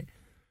die."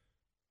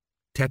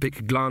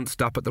 Teppic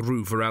glanced up at the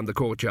roof around the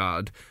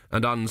courtyard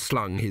and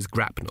unslung his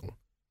grapnel.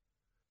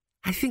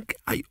 "I think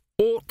I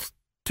ought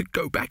to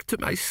go back to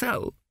my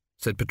cell,"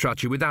 said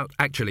Pratchett without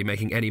actually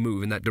making any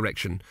move in that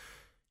direction.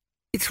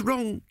 "It's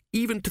wrong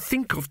even to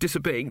think of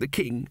disobeying the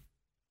king."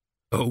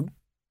 "Oh?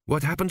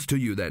 What happens to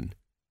you then?"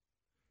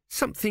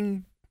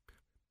 "Something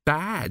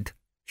bad,"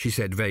 she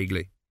said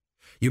vaguely.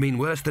 "You mean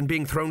worse than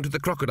being thrown to the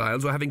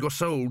crocodiles or having your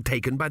soul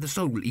taken by the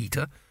Soul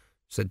Eater?"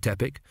 said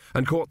Teppic,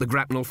 and caught the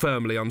grapnel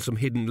firmly on some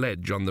hidden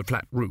ledge on the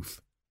flat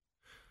roof.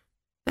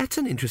 "That's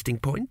an interesting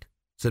point,"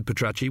 said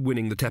Pratchett,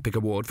 winning the Teppic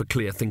Award for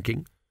clear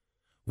thinking.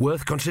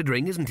 "Worth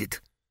considering, isn't it?"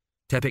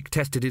 Teppic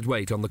tested his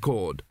weight on the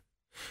cord.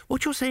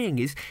 "What you're saying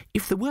is,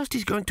 if the worst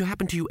is going to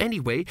happen to you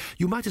anyway,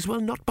 you might as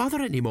well not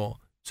bother any more,"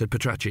 said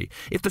Pratchett.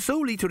 "If the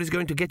Soul Eater is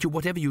going to get you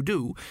whatever you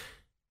do,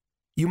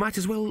 you might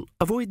as well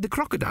avoid the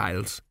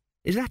crocodiles.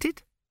 Is that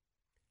it?"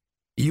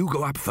 "You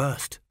go up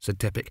first," said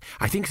Teppic.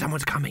 "I think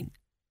someone's coming."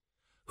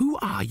 "Who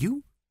are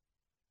you?"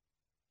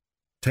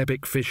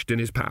 Teppic fished in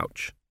his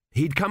pouch.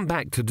 He'd come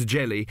back to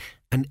Djeli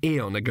an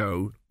eon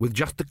ago with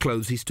just the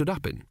clothes he stood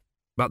up in,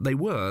 but they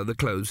were the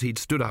clothes he'd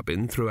stood up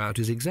in throughout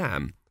his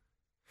exam.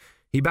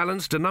 He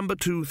balanced a No.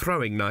 2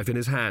 throwing knife in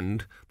his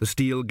hand, the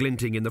steel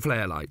glinting in the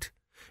flare light.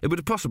 It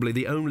was possibly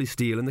the only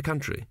steel in the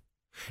country.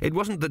 It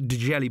wasn't that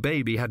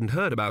Djelibeybi hadn't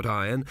heard about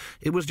iron,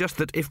 it was just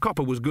that if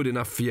copper was good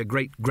enough for your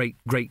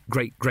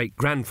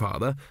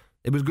great-great-great-great-grandfather,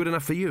 it was good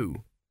enough for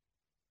you.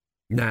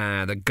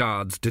 Nah, the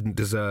guards didn't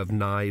deserve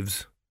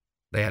knives.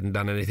 They hadn't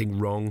done anything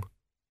wrong.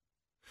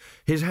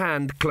 His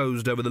hand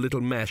closed over the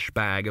little mesh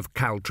bag of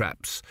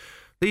caltraps.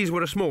 These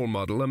were a small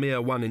model, a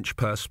mere 1-inch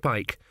per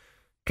spike.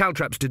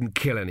 Caltraps didn't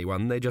kill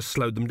anyone, they just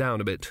slowed them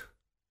down a bit.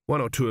 1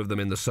 or 2 of them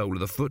in the sole of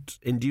the foot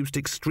induced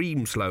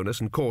extreme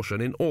slowness and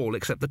caution in all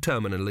except the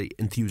terminally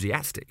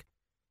enthusiastic.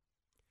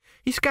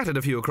 He scattered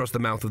a few across the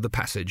mouth of the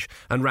passage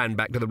and ran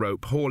back to the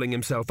rope, hauling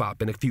himself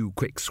up in a few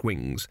quick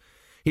swings.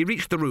 He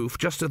reached the roof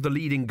just as the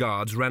leading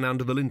guards ran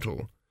under the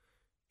lintel.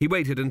 He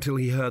waited until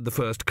he heard the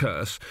first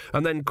curse,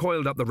 and then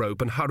coiled up the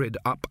rope and hurried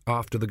up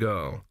after the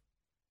girl.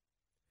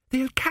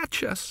 "They'll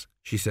catch us,"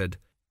 she said.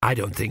 "I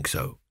don't think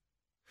so."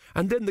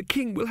 "And then the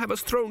king will have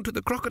us thrown to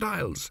the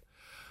crocodiles."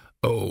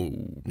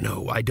 "Oh,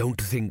 no, I don't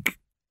think—"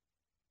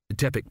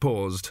 Teppic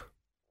paused.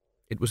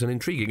 It was an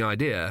intriguing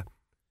idea.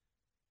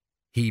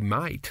 "He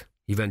might,"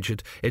 he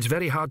ventured. "It's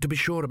very hard to be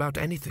sure about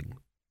anything."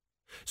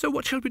 "So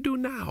what shall we do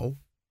now?"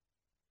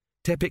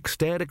 Teppic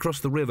stared across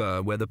the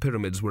river where the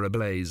pyramids were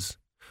ablaze.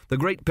 The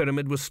Great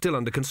Pyramid was still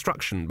under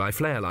construction by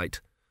flare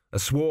light. A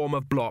swarm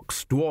of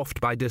blocks,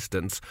 dwarfed by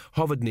distance,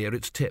 hovered near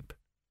its tip.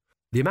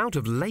 The amount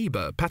of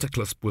labour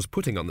Patroclus was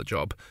putting on the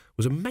job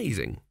was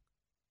amazing.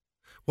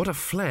 What a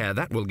flare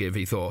that will give,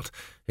 he thought.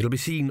 It'll be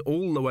seen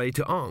all the way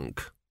to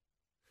Ankh.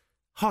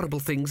 "Horrible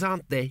things,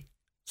 aren't they?"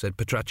 said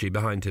Patroclus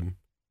behind him.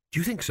 "Do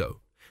you think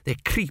so? They're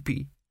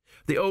creepy.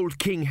 The old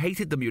king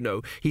hated them, you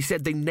know. He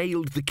said they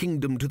nailed the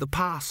kingdom to the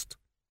past."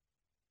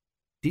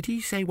 "Did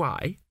he say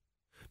why?"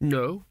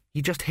 "No,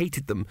 he just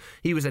hated them.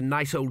 He was a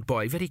nice old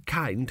boy, very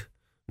kind.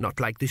 Not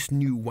like this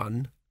new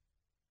one."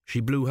 She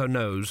blew her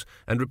nose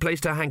and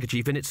replaced her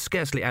handkerchief in its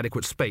scarcely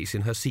adequate space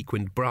in her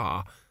sequined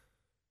bra.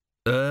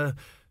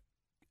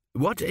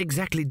 What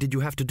exactly did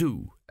you have to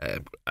do?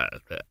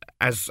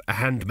 As a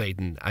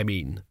handmaiden, I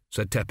mean,"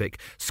 said Teppic,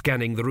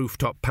 scanning the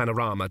rooftop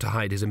panorama to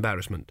hide his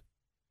embarrassment.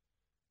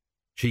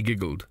 She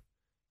giggled.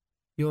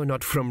 "You're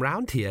not from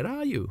round here,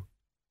 are you?"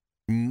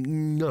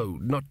 "No,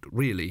 not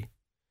really."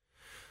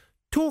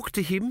 "Talk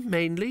to him,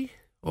 mainly,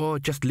 or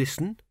just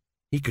listen?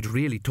 He could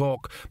really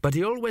talk, but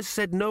he always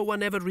said no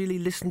one ever really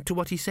listened to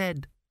what he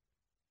said."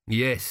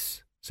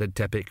 "Yes," said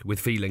Teppic, with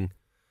feeling.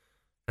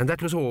 "And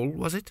that was all,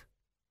 was it?"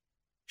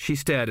 She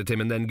stared at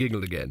him and then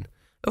giggled again.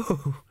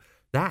 "Oh,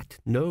 that,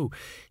 no.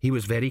 He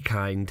was very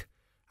kind.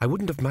 I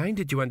wouldn't have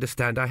minded, you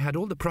understand. I had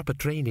all the proper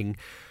training.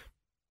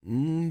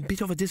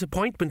 Bit of a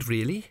disappointment,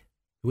 really.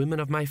 Women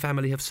of my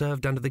family have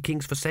served under the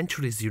kings for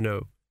centuries, you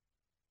know."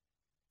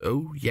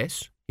 "Oh,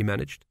 yes," he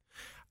managed.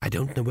 "I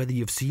don't know whether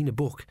you've seen a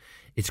book.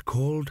 It's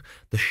called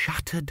The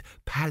Shattered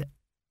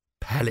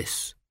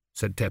Palace,"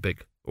 said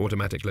Teppic,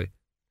 automatically.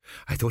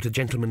 "I thought a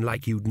gentleman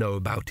like you'd know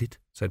about it,"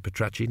 said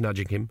Patroclus,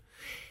 nudging him.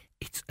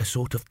 "It's a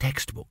sort of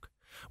textbook.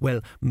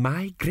 Well,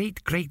 my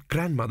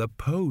great-great-grandmother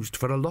posed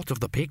for a lot of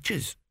the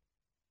pictures."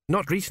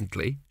 "Not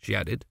recently," she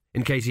added,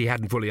 in case he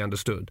hadn't fully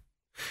understood.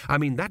 "I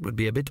mean, that would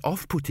be a bit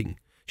off-putting.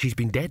 She's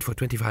been dead for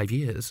 25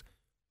 years.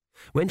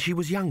 When she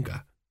was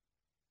younger.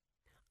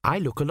 I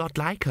look a lot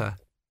like her,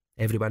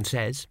 everyone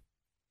says."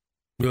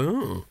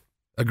 "Oh,"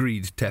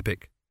 agreed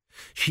Teppic.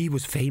 "She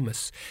was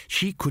famous.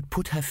 She could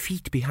put her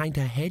feet behind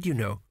her head, you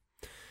know.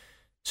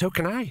 So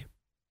can I.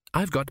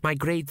 I've got my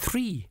grade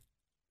 3.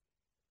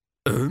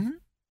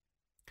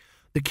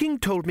 The king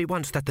told me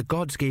once that the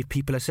gods gave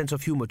people a sense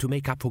of humour to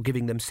make up for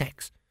giving them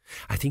sex.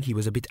 I think he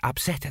was a bit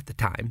upset at the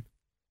time."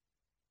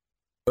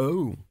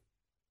 "Oh."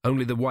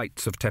 Only the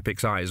whites of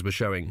Teppic's eyes were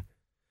showing.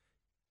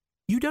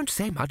 "You don't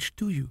say much,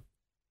 do you?"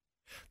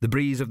 The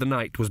breeze of the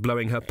night was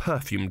blowing her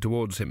perfume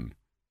towards him.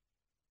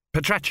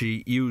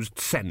 Patroclus used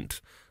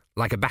scent,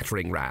 like a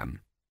battering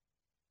ram.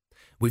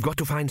 "We've got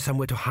to find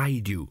somewhere to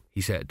hide you,"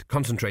 he said,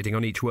 concentrating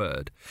on each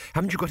word.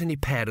 "Haven't you got any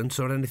parents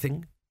or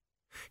anything?"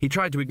 He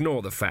tried to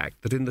ignore the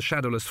fact that in the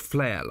shadowless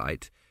flare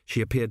light she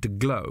appeared to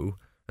glow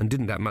and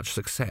didn't have much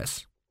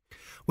success.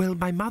 "Well,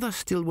 my mother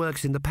still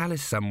works in the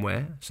palace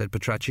somewhere," said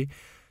Patroclus,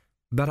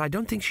 "but I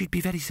don't think she'd be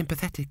very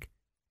sympathetic."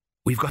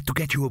 "We've got to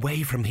get you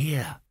away from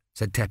here,"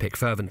 said Teppic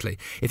fervently.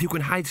 "If you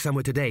can hide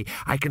somewhere today,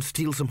 I can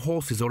steal some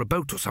horses or a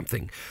boat or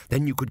something.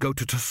 Then you could go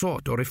to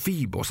Tessort or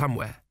Ephebe or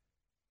somewhere."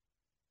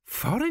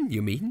 "Foreign,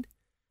 you mean?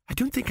 I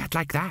don't think I'd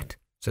like that,"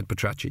 said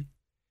Patroclus.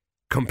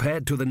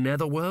 "Compared to the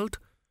netherworld?"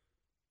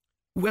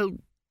 "Well,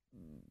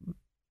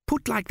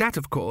 put like that,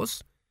 of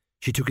course."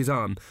 She took his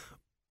arm.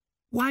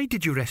 "Why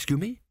did you rescue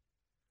me?"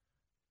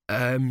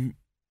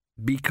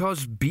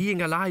 Because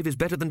being alive is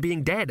better than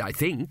being dead, I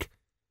think."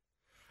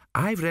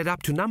 "I've read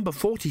up to number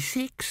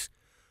 46.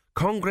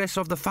 Congress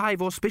of the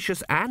 5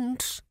 Auspicious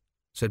Ants,"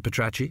 said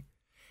Patroclus.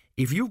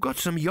 "If you've got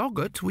some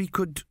yogurt, we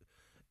could—"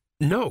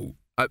 "No,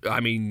 I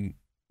mean,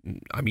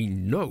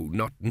 no,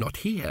 not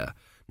here.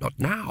 Not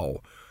now.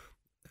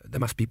 There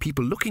must be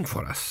people looking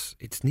for us.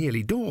 It's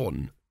nearly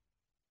dawn.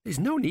 There's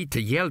no need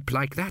to yelp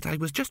like that. I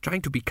was just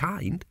trying to be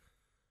kind.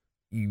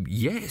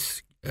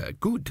 Yes,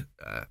 good.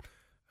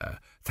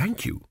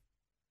 Thank you.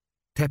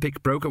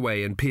 Teppic broke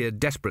away and peered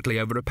desperately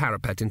over a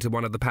parapet into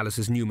one of the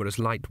palace's numerous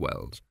light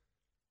wells.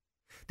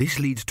 This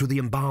leads to the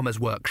embalmer's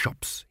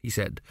workshops, he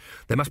said.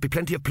 There must be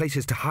plenty of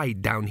places to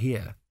hide down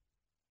here.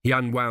 He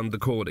unwound the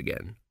cord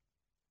again.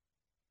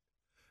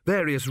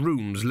 Various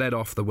rooms led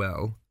off the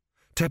well.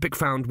 Teppic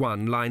found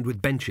one lined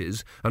with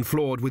benches and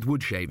floored with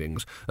wood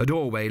shavings. A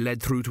doorway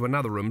led through to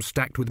another room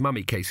stacked with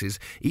mummy cases,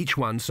 each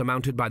one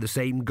surmounted by the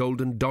same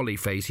golden dolly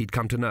face he'd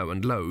come to know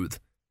and loathe.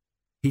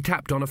 He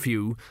tapped on a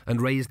few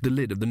and raised the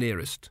lid of the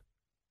nearest.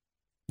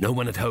 "No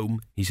one at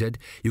home," he said.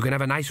 "You can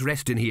have a nice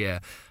rest in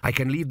here. I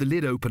can leave the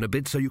lid open a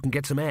bit so you can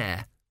get some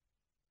air."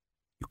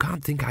 "You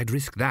can't think I'd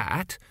risk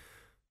that.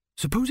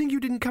 Supposing you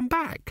didn't come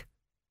back?"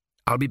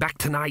 "I'll be back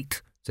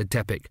tonight," said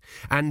Teppic,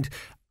 "and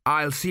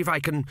I'll see if I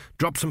can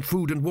drop some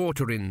food and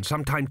water in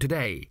sometime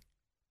today."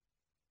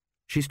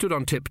 She stood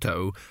on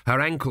tiptoe, her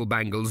ankle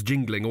bangles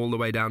jingling all the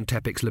way down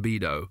Teppic's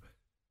libido.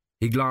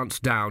 He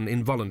glanced down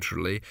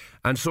involuntarily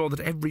and saw that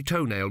every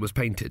toenail was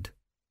painted.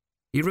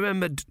 He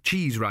remembered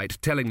Cheesewright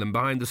telling them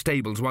behind the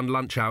stables one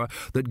lunch hour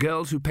that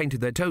girls who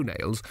painted their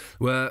toenails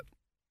were...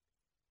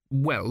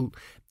 Well,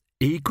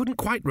 he couldn't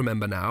quite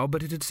remember now,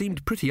 but it had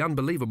seemed pretty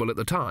unbelievable at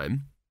the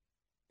time.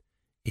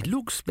 "It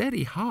looks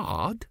very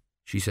hard,"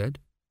 she said.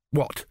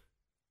 "What?"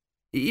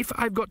 "If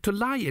I've got to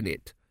lie in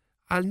it,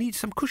 I'll need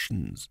some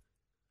cushions."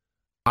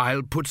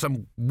 "I'll put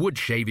some wood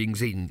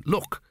shavings in.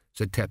 Look,"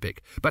 said Teppic.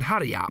 "But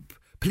hurry up,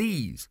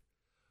 please."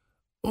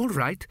 "All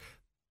right,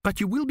 but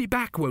you will be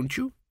back, won't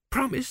you?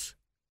 Promise?"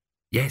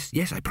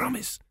 Yes, I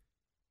promise."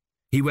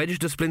 He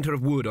wedged a splinter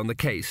of wood on the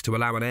case to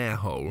allow an air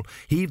hole,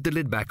 heaved the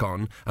lid back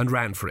on, and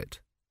ran for it.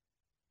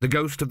 The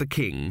ghost of the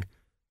king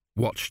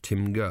watched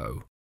him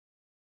go.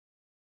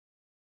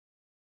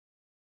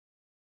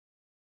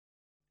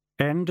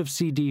 End of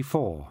CD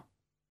 4.